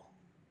table.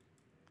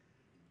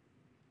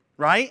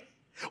 Right?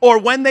 Or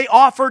when they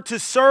offered to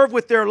serve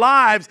with their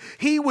lives,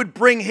 he would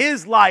bring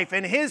his life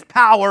and his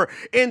power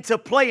into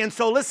play. And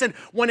so listen,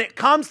 when it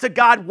comes to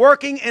God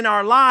working in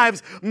our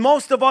lives,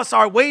 most of us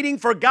are waiting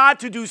for God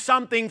to do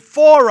something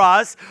for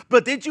us.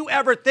 But did you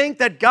ever think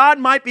that God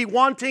might be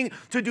wanting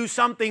to do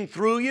something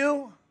through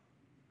you?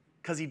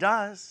 Because he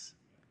does.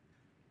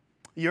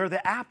 You're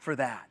the app for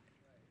that.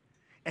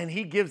 And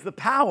he gives the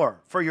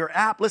power for your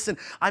app. Listen,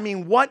 I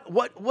mean, what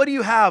do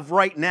you have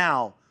right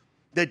now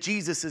that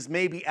Jesus is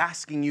maybe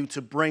asking you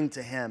to bring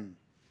to him?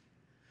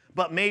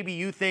 But maybe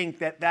you think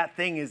that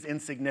thing is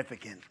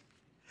insignificant.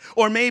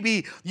 Or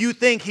maybe you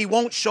think he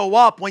won't show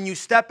up when you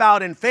step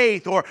out in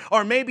faith.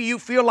 Or maybe you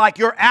feel like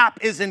your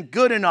app isn't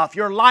good enough.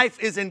 Your life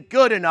isn't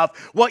good enough.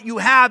 What you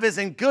have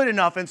isn't good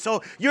enough. And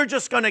so you're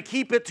just going to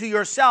keep it to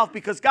yourself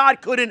because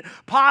God couldn't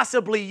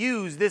possibly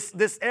use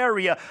this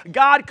area.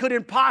 God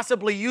couldn't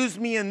possibly use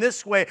me in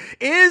this way.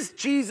 Is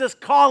Jesus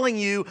calling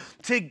you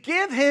to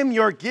give him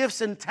your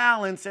gifts and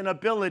talents and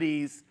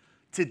abilities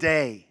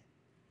today?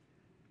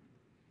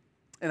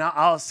 And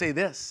I'll say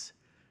this,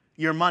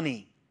 your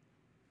money,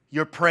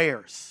 your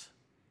prayers,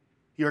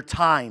 your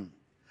time.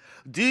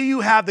 Do you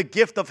have the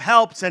gift of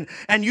helps and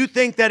you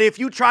think that if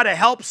you try to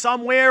help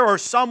somewhere or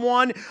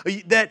someone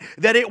that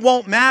it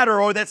won't matter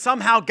or that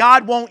somehow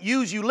God won't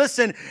use you?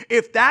 Listen,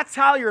 if that's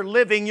how you're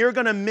living, you're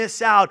going to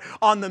miss out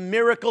on the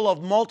miracle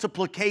of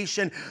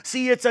multiplication.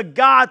 See, it's a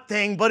God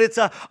thing, but it's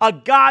a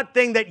God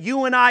thing that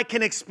you and I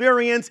can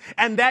experience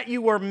and that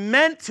you were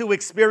meant to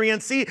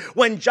experience. See,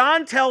 when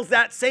John tells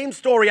that same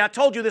story, I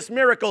told you this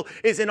miracle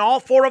is in all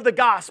 4 of the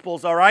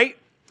Gospels, all right?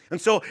 And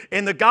so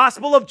in the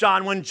Gospel of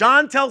John, when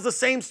John tells the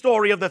same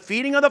story of the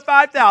feeding of the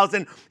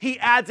 5,000, he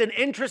adds an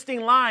interesting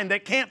line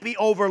that can't be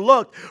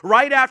overlooked.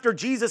 Right after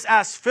Jesus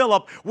asked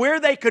Philip where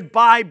they could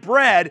buy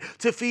bread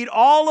to feed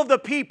all of the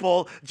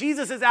people,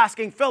 Jesus is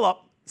asking Philip,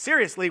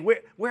 seriously,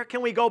 where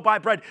can we go buy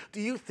bread?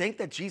 Do you think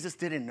that Jesus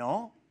didn't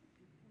know?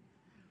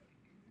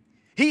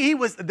 He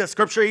was, the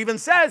scripture even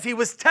says, he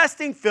was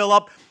testing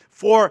Philip,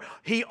 for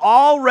he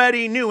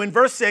already knew. In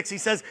verse 6, he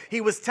says,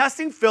 he was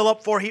testing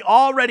Philip, for he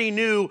already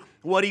knew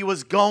what he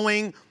was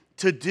going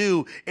to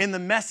do. In the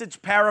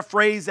Message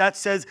paraphrase, that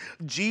says,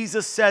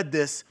 Jesus said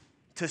this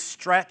to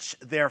stretch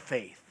their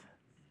faith.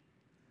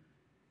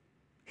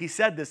 He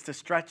said this to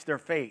stretch their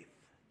faith.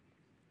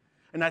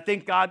 And I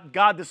think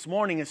God this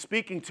morning is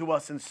speaking to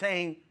us and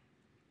saying,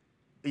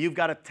 you've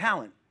got a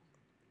talent.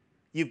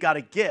 You've got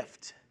a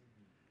gift.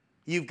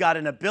 You've got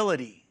an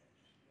ability.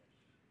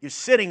 You're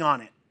sitting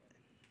on it.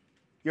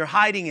 You're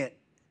hiding it.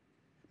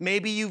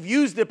 Maybe you've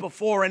used it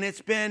before and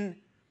it's been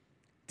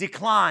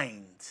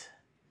declined.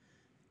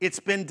 It's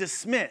been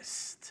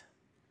dismissed.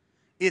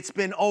 It's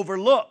been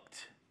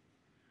overlooked.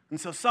 And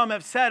so some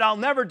have said, I'll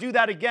never do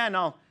that again.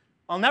 I'll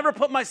never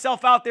put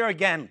myself out there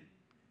again.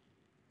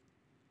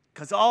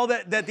 Because all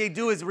that they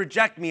do is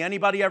reject me.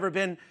 Anybody ever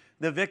been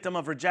the victim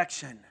of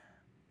rejection?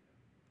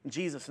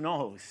 Jesus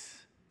knows.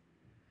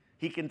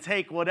 He can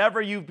take whatever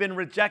you've been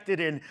rejected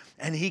in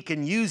and he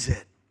can use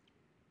it.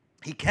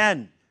 He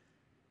can.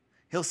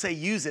 He'll say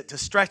use it to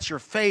stretch your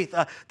faith.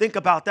 Think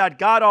about that.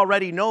 God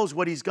already knows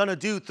what he's going to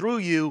do through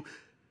you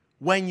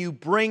when you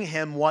bring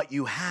him what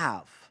you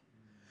have.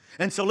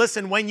 And so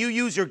listen, when you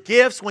use your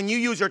gifts, when you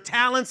use your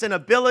talents and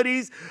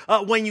abilities,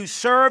 when you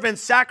serve and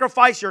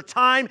sacrifice your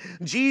time,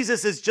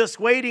 Jesus is just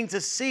waiting to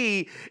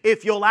see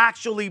if you'll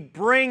actually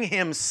bring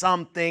him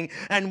something.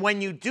 And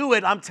when you do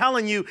it, I'm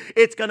telling you,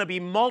 it's going to be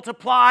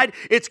multiplied.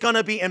 It's going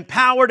to be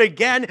empowered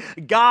again.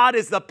 God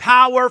is the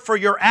power for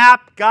your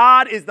app.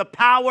 God is the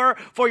power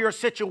for your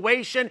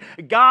situation.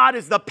 God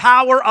is the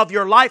power of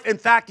your life. In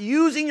fact,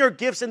 using your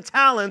gifts and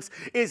talents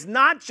is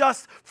not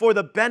just for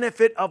the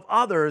benefit of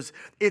others.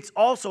 It's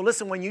also,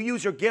 listen, when you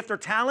use your gift or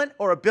talent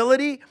or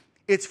ability,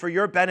 it's for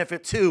your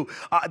benefit too.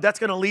 That's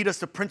going to lead us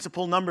to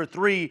principle number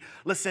 3.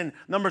 Listen,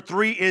 number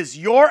 3 is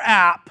your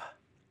app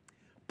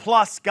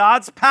plus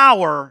God's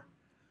power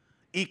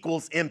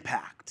equals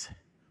impact.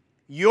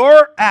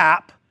 Your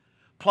app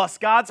plus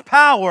God's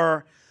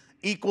power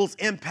equals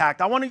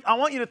impact. I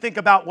want you to think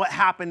about what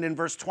happened in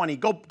verse 20.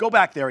 Go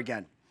back there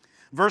again.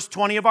 Verse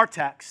 20 of our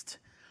text,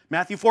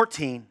 Matthew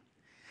 14.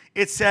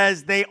 It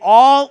says, they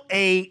all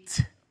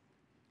ate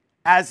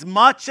as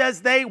much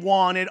as they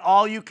wanted,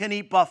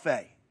 all-you-can-eat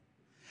buffet.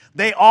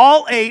 They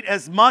all ate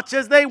as much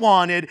as they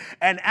wanted,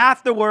 and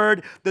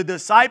afterward, the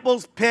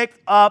disciples picked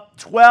up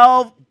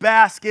 12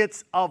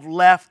 baskets of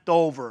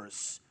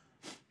leftovers.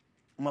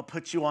 I'm going to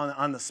put you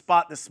on the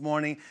spot this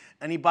morning.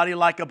 Anybody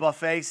like a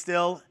buffet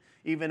still,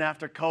 even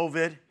after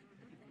COVID?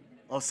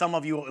 Oh, some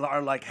of you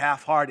are like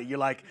half-hearted. You're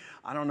like,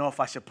 I don't know if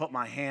I should put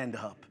my hand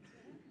up.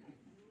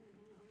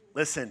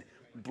 Listen.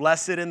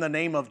 Bless it in the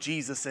name of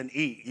Jesus and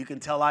eat. You can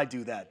tell I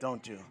do that,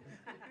 don't you?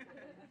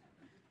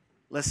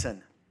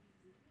 Listen,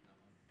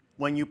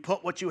 when you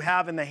put what you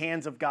have in the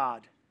hands of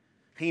God,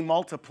 he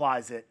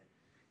multiplies it.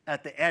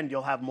 At the end,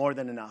 you'll have more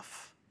than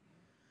enough.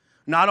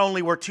 Not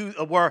only were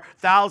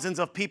thousands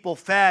of people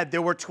fed,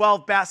 there were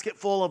 12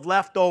 basketful of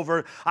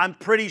leftover. I'm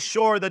pretty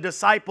sure the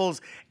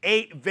disciples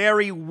ate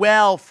very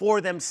well for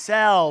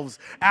themselves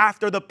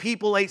after the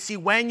people ate. See,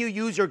 when you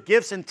use your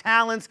gifts and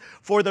talents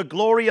for the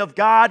glory of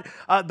God,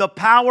 the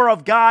power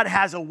of God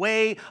has a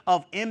way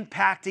of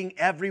impacting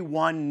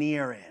everyone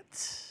near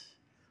it.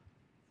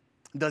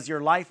 Does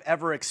your life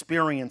ever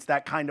experience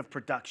that kind of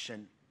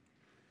production?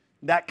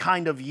 That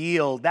kind of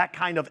yield, that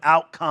kind of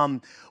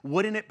outcome?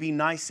 Wouldn't it be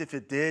nice if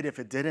it did, if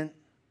it didn't?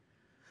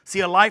 See,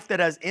 a life that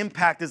has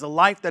impact is a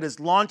life that has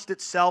launched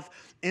itself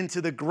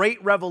into the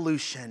great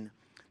revolution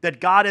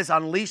that God has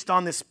unleashed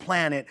on this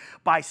planet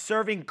by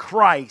serving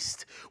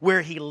Christ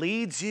where he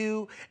leads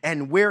you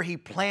and where he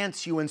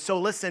plants you. And so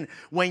listen,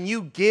 when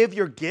you give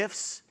your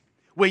gifts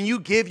when you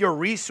give your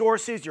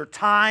resources, your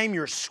time,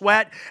 your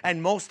sweat,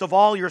 and most of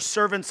all, your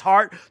servant's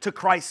heart to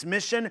Christ's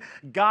mission,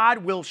 God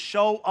will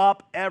show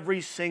up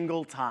every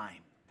single time.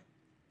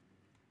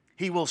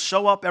 He will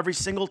show up every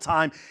single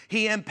time.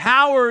 He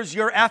empowers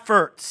your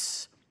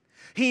efforts.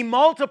 He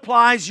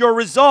multiplies your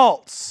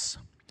results.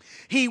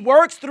 He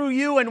works through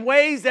you in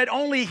ways that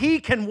only He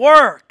can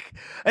work.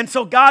 And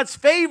so God's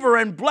favor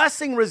and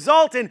blessing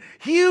result in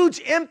huge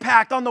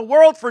impact on the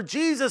world for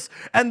Jesus,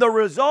 and the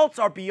results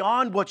are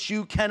beyond what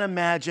you can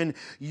imagine.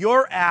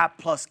 Your app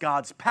plus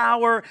God's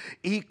power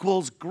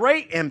equals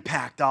great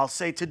impact. I'll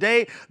say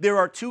today there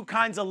are two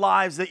kinds of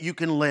lives that you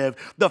can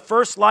live. The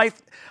first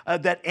life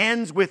that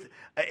ends with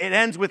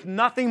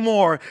nothing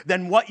more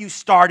than what you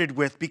started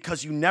with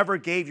because you never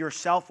gave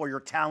yourself or your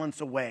talents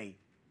away.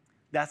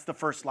 That's the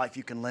first life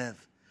you can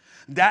live.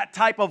 That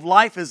type of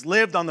life is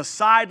lived on the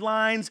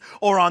sidelines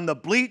or on the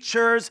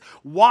bleachers,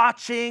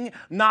 watching,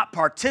 not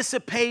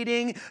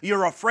participating.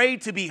 You're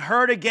afraid to be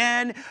hurt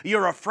again.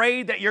 You're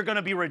afraid that you're going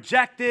to be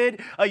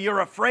rejected.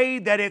 You're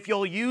afraid that if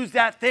you'll use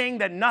that thing,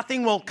 that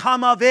nothing will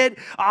come of it.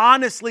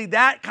 Honestly,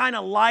 that kind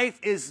of life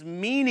is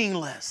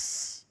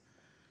meaningless.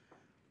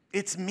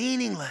 It's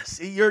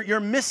meaningless. You're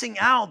missing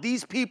out.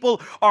 These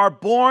people are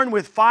born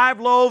with 5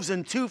 loaves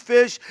and 2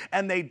 fish,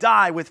 and they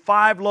die with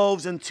 5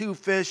 loaves and 2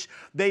 fish.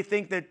 They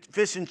think that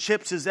fish and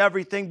chips is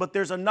everything, but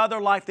there's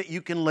another life that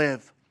you can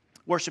live.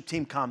 Worship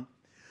team, come.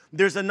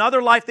 There's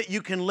another life that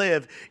you can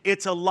live.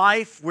 It's a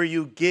life where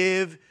you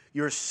give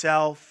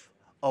yourself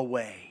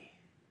away.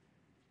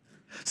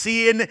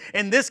 See,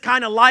 in this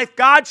kind of life,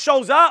 God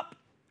shows up.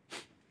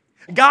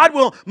 God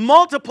will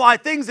multiply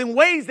things in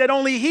ways that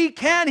only He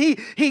can.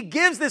 He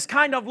gives this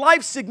kind of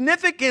life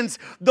significance,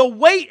 the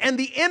weight and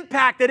the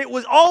impact that it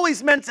was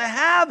always meant to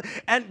have,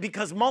 and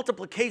because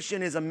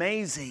multiplication is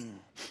amazing.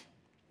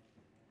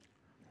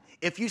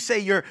 If you say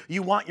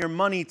you want your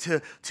money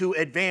to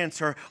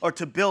advance or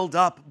to build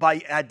up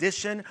by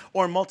addition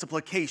or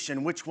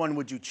multiplication, which one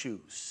would you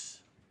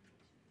choose?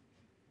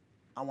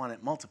 I want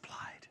it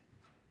multiplied.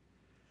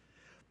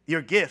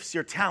 Your gifts,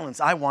 your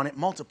talents, I want it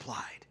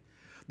multiplied.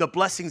 The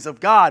blessings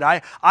of God,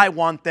 I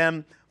want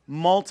them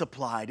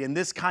multiplied. In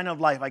this kind of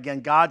life,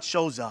 again, God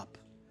shows up.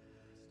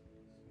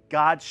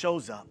 God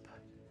shows up.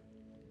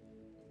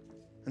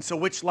 And so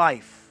which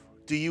life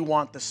do you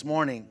want this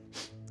morning?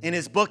 In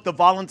his book, The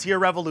Volunteer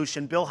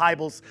Revolution, Bill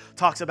Hybels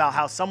talks about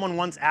how someone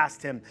once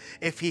asked him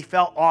if he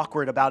felt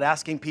awkward about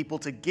asking people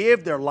to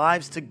give their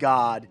lives to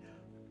God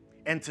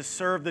and to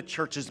serve the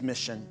church's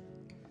mission.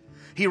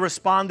 He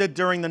responded,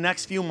 during the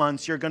next few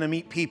months, you're going to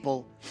meet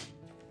people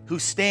who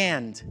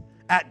stand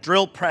at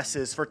drill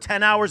presses for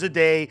 10 hours a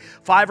day,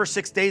 5 or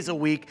 6 days a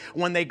week.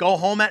 When they go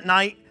home at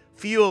night,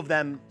 few of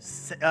them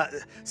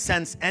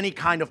sense any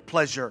kind of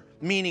pleasure,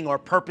 meaning, or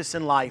purpose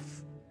in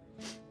life.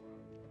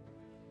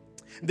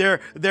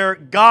 They're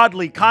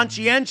godly,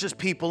 conscientious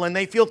people, and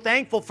they feel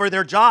thankful for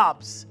their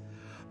jobs.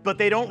 But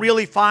they don't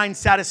really find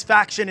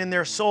satisfaction in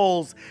their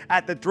souls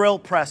at the drill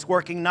press,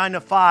 working 9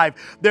 to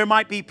 5. There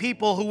might be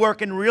people who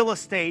work in real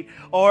estate,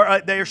 or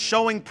they're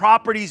showing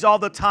properties all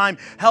the time,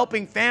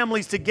 helping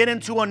families to get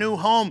into a new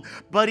home.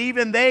 But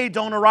even they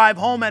don't arrive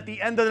home at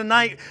the end of the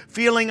night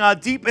feeling a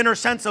deep inner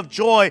sense of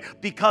joy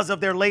because of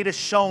their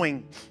latest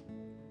showing.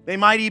 They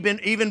might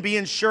even be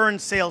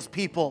insurance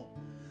salespeople.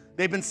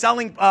 They've been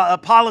selling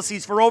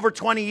policies for over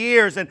 20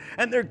 years, and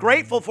they're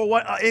grateful for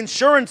what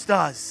insurance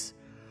does.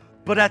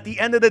 But at the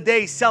end of the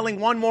day, selling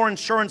one more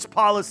insurance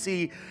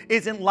policy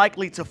isn't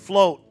likely to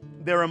float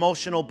their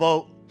emotional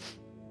boat.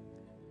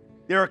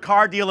 There are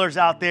car dealers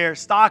out there,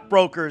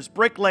 stockbrokers,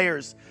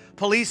 bricklayers,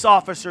 police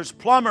officers,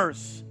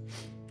 plumbers,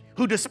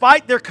 who,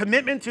 despite their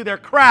commitment to their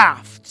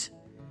craft,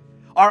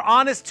 are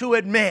honest to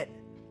admit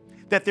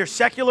that their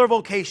secular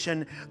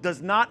vocation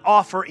does not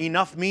offer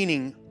enough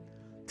meaning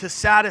to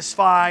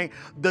satisfy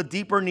the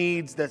deeper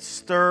needs that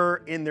stir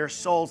in their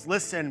souls.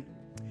 Listen,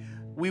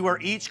 we were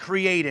each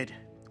created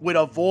with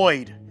a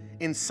void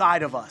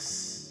inside of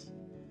us.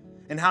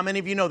 And how many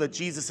of you know that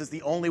Jesus is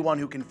the only one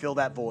who can fill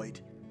that void?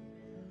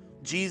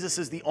 Jesus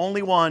is the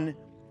only one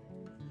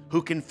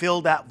who can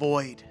fill that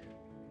void.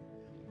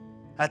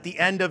 At the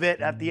end of it,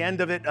 Bill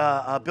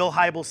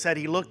Hybels said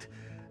he looked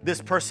this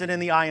person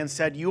in the eye and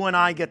said, you and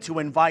I get to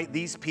invite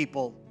these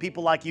people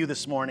like you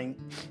this morning,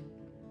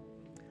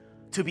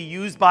 to be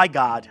used by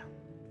God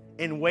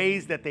in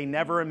ways that they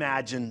never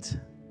imagined.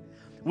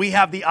 We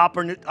have the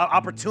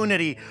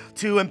opportunity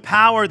to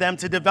empower them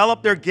to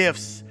develop their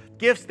gifts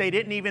they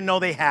didn't even know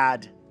they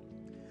had.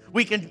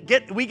 We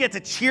get to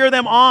cheer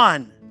them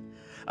on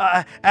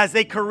as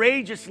they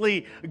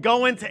courageously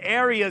go into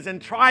areas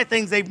and try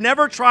things they've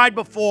never tried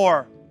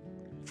before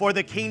for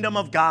the kingdom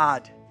of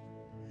God.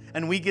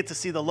 And we get to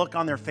see the look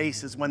on their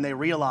faces when they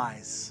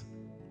realize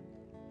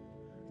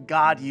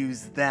God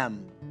used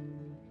them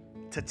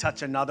to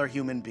touch another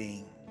human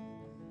being.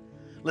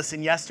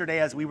 Listen, yesterday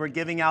as we were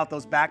giving out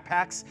those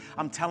backpacks,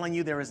 I'm telling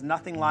you, there is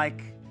nothing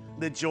like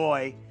the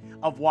joy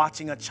of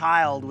watching a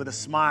child with a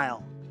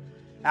smile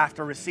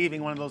after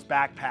receiving one of those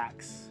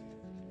backpacks.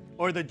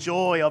 or the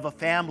joy of a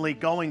family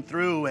going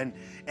through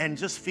and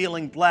just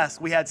feeling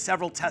blessed. We had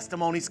several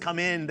testimonies come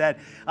in that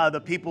the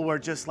people were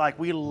just like,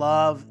 we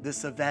love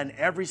this event.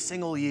 Every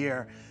single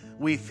year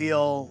we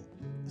feel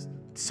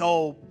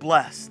so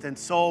blessed and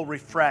so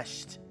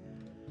refreshed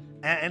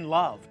and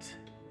loved.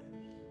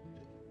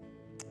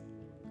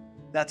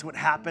 That's what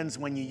happens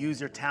when you use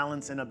your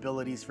talents and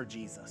abilities for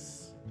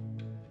Jesus.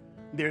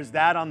 There's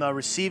that on the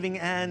receiving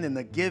end and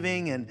the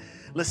giving. And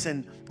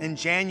listen, in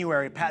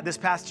January, this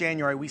past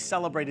January, we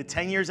celebrated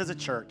 10 years as a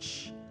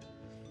church.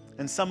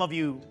 And some of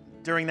you,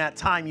 during that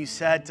time, you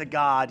said to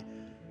God,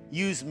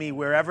 use me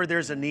wherever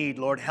there's a need.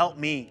 Lord, help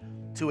me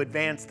to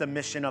advance the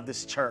mission of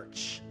this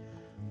church.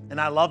 And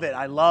I love it.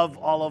 I love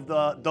all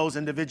of those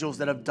individuals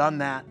that have done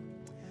that.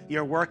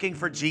 You're working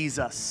for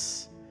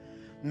Jesus.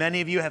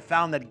 Many of you have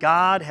found that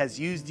God has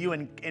used you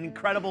in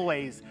incredible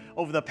ways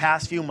over the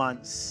past few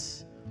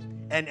months.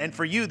 And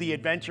for you, the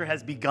adventure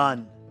has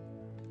begun.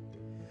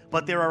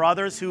 But there are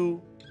others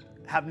who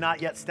have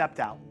not yet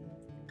stepped out.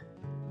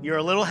 You're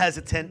a little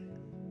hesitant.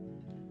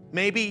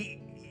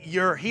 Maybe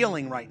you're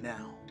healing right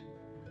now.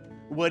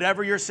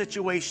 Whatever your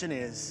situation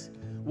is,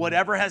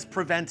 whatever has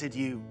prevented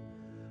you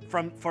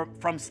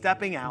from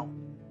stepping out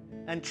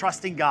and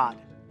trusting God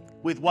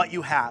with what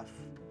you have,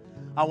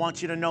 I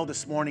want you to know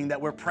this morning that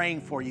we're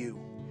praying for you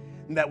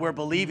and that we're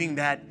believing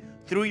that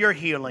through your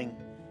healing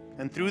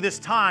and through this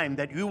time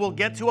that you will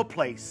get to a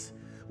place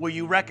where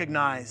you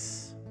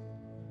recognize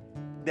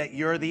that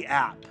you're the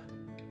app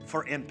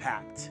for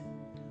impact,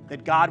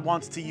 that God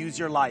wants to use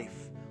your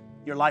life.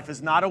 Your life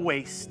is not a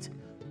waste.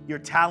 Your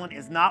talent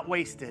is not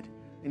wasted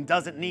and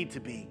doesn't need to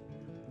be.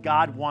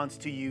 God wants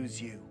to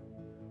use you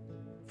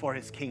for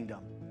His kingdom.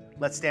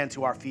 Let's stand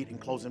to our feet and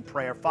close in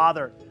prayer.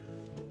 Father,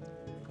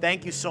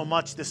 thank you so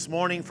much this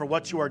morning for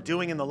what you are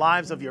doing in the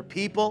lives of your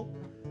people.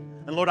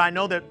 And Lord, I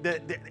know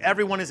that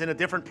everyone is in a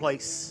different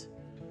place.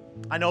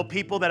 I know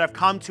people that have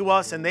come to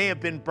us and they have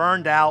been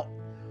burned out.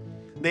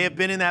 They have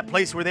been in that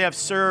place where they have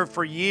served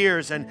for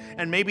years and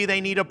maybe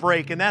they need a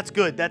break. And that's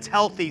good. That's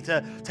healthy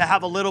to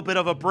have a little bit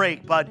of a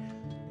break, but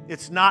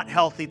it's not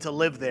healthy to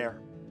live there.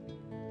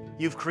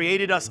 You've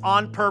created us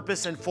on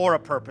purpose and for a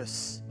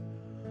purpose.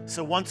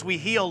 So once we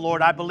heal,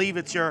 Lord, I believe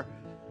it's your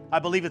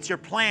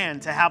plan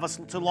to have us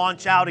to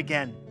launch out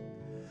again.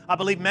 I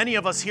believe many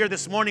of us here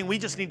this morning, we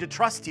just need to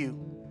trust you.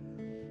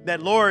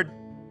 That, Lord,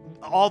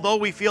 although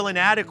we feel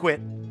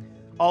inadequate,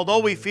 although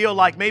we feel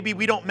like maybe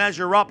we don't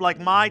measure up, like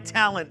my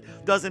talent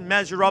doesn't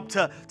measure up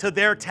to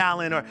their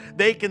talent, or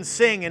they can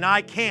sing and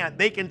I can't,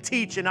 they can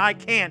teach and I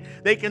can't,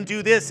 they can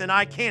do this and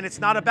I can't. It's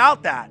not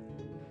about that.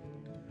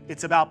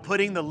 It's about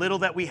putting the little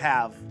that we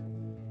have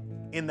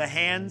in the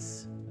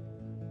hands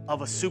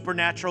of a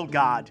supernatural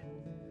God,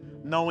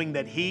 knowing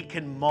that He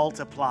can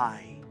multiply,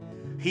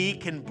 He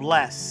can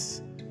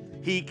bless,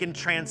 He can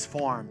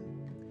transform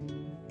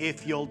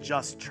if you'll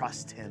just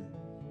trust Him.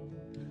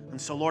 And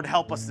so, Lord,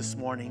 help us this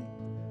morning.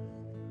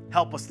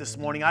 Help us this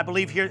morning. I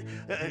believe here,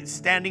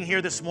 standing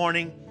here this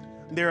morning,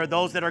 there are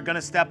those that are going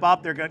to step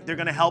up. They're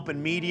going to help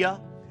in media.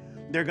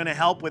 They're going to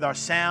help with our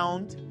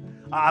sound.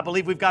 I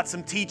believe we've got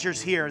some teachers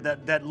here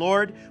that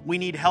Lord, we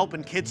need help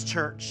in kids'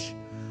 church.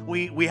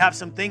 We have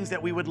some things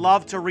that we would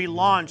love to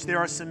relaunch. There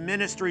are some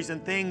ministries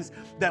and things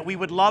that we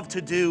would love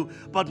to do.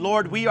 But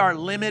Lord, we are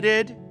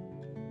limited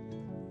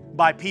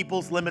by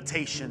people's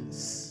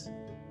limitations.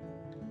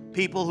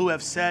 People who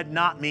have said,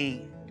 not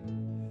me,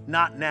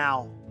 not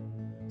now.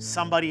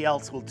 Somebody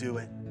else will do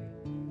it.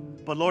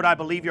 But Lord, I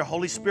believe your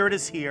Holy Spirit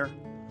is here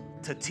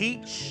to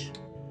teach,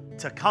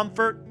 to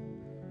comfort,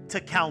 to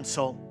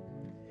counsel.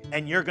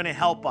 And you're going to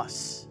help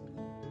us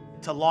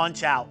to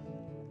launch out,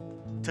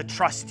 to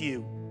trust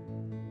you,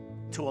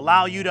 to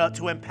allow you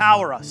to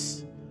empower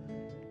us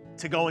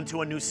to go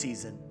into a new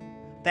season.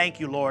 Thank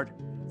you, Lord,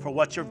 for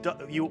what you've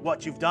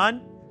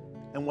done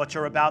and what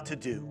you're about to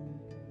do.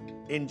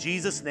 In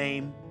Jesus'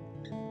 name,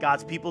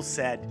 God's people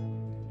said,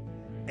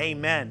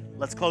 amen.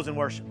 Let's close in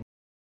worship.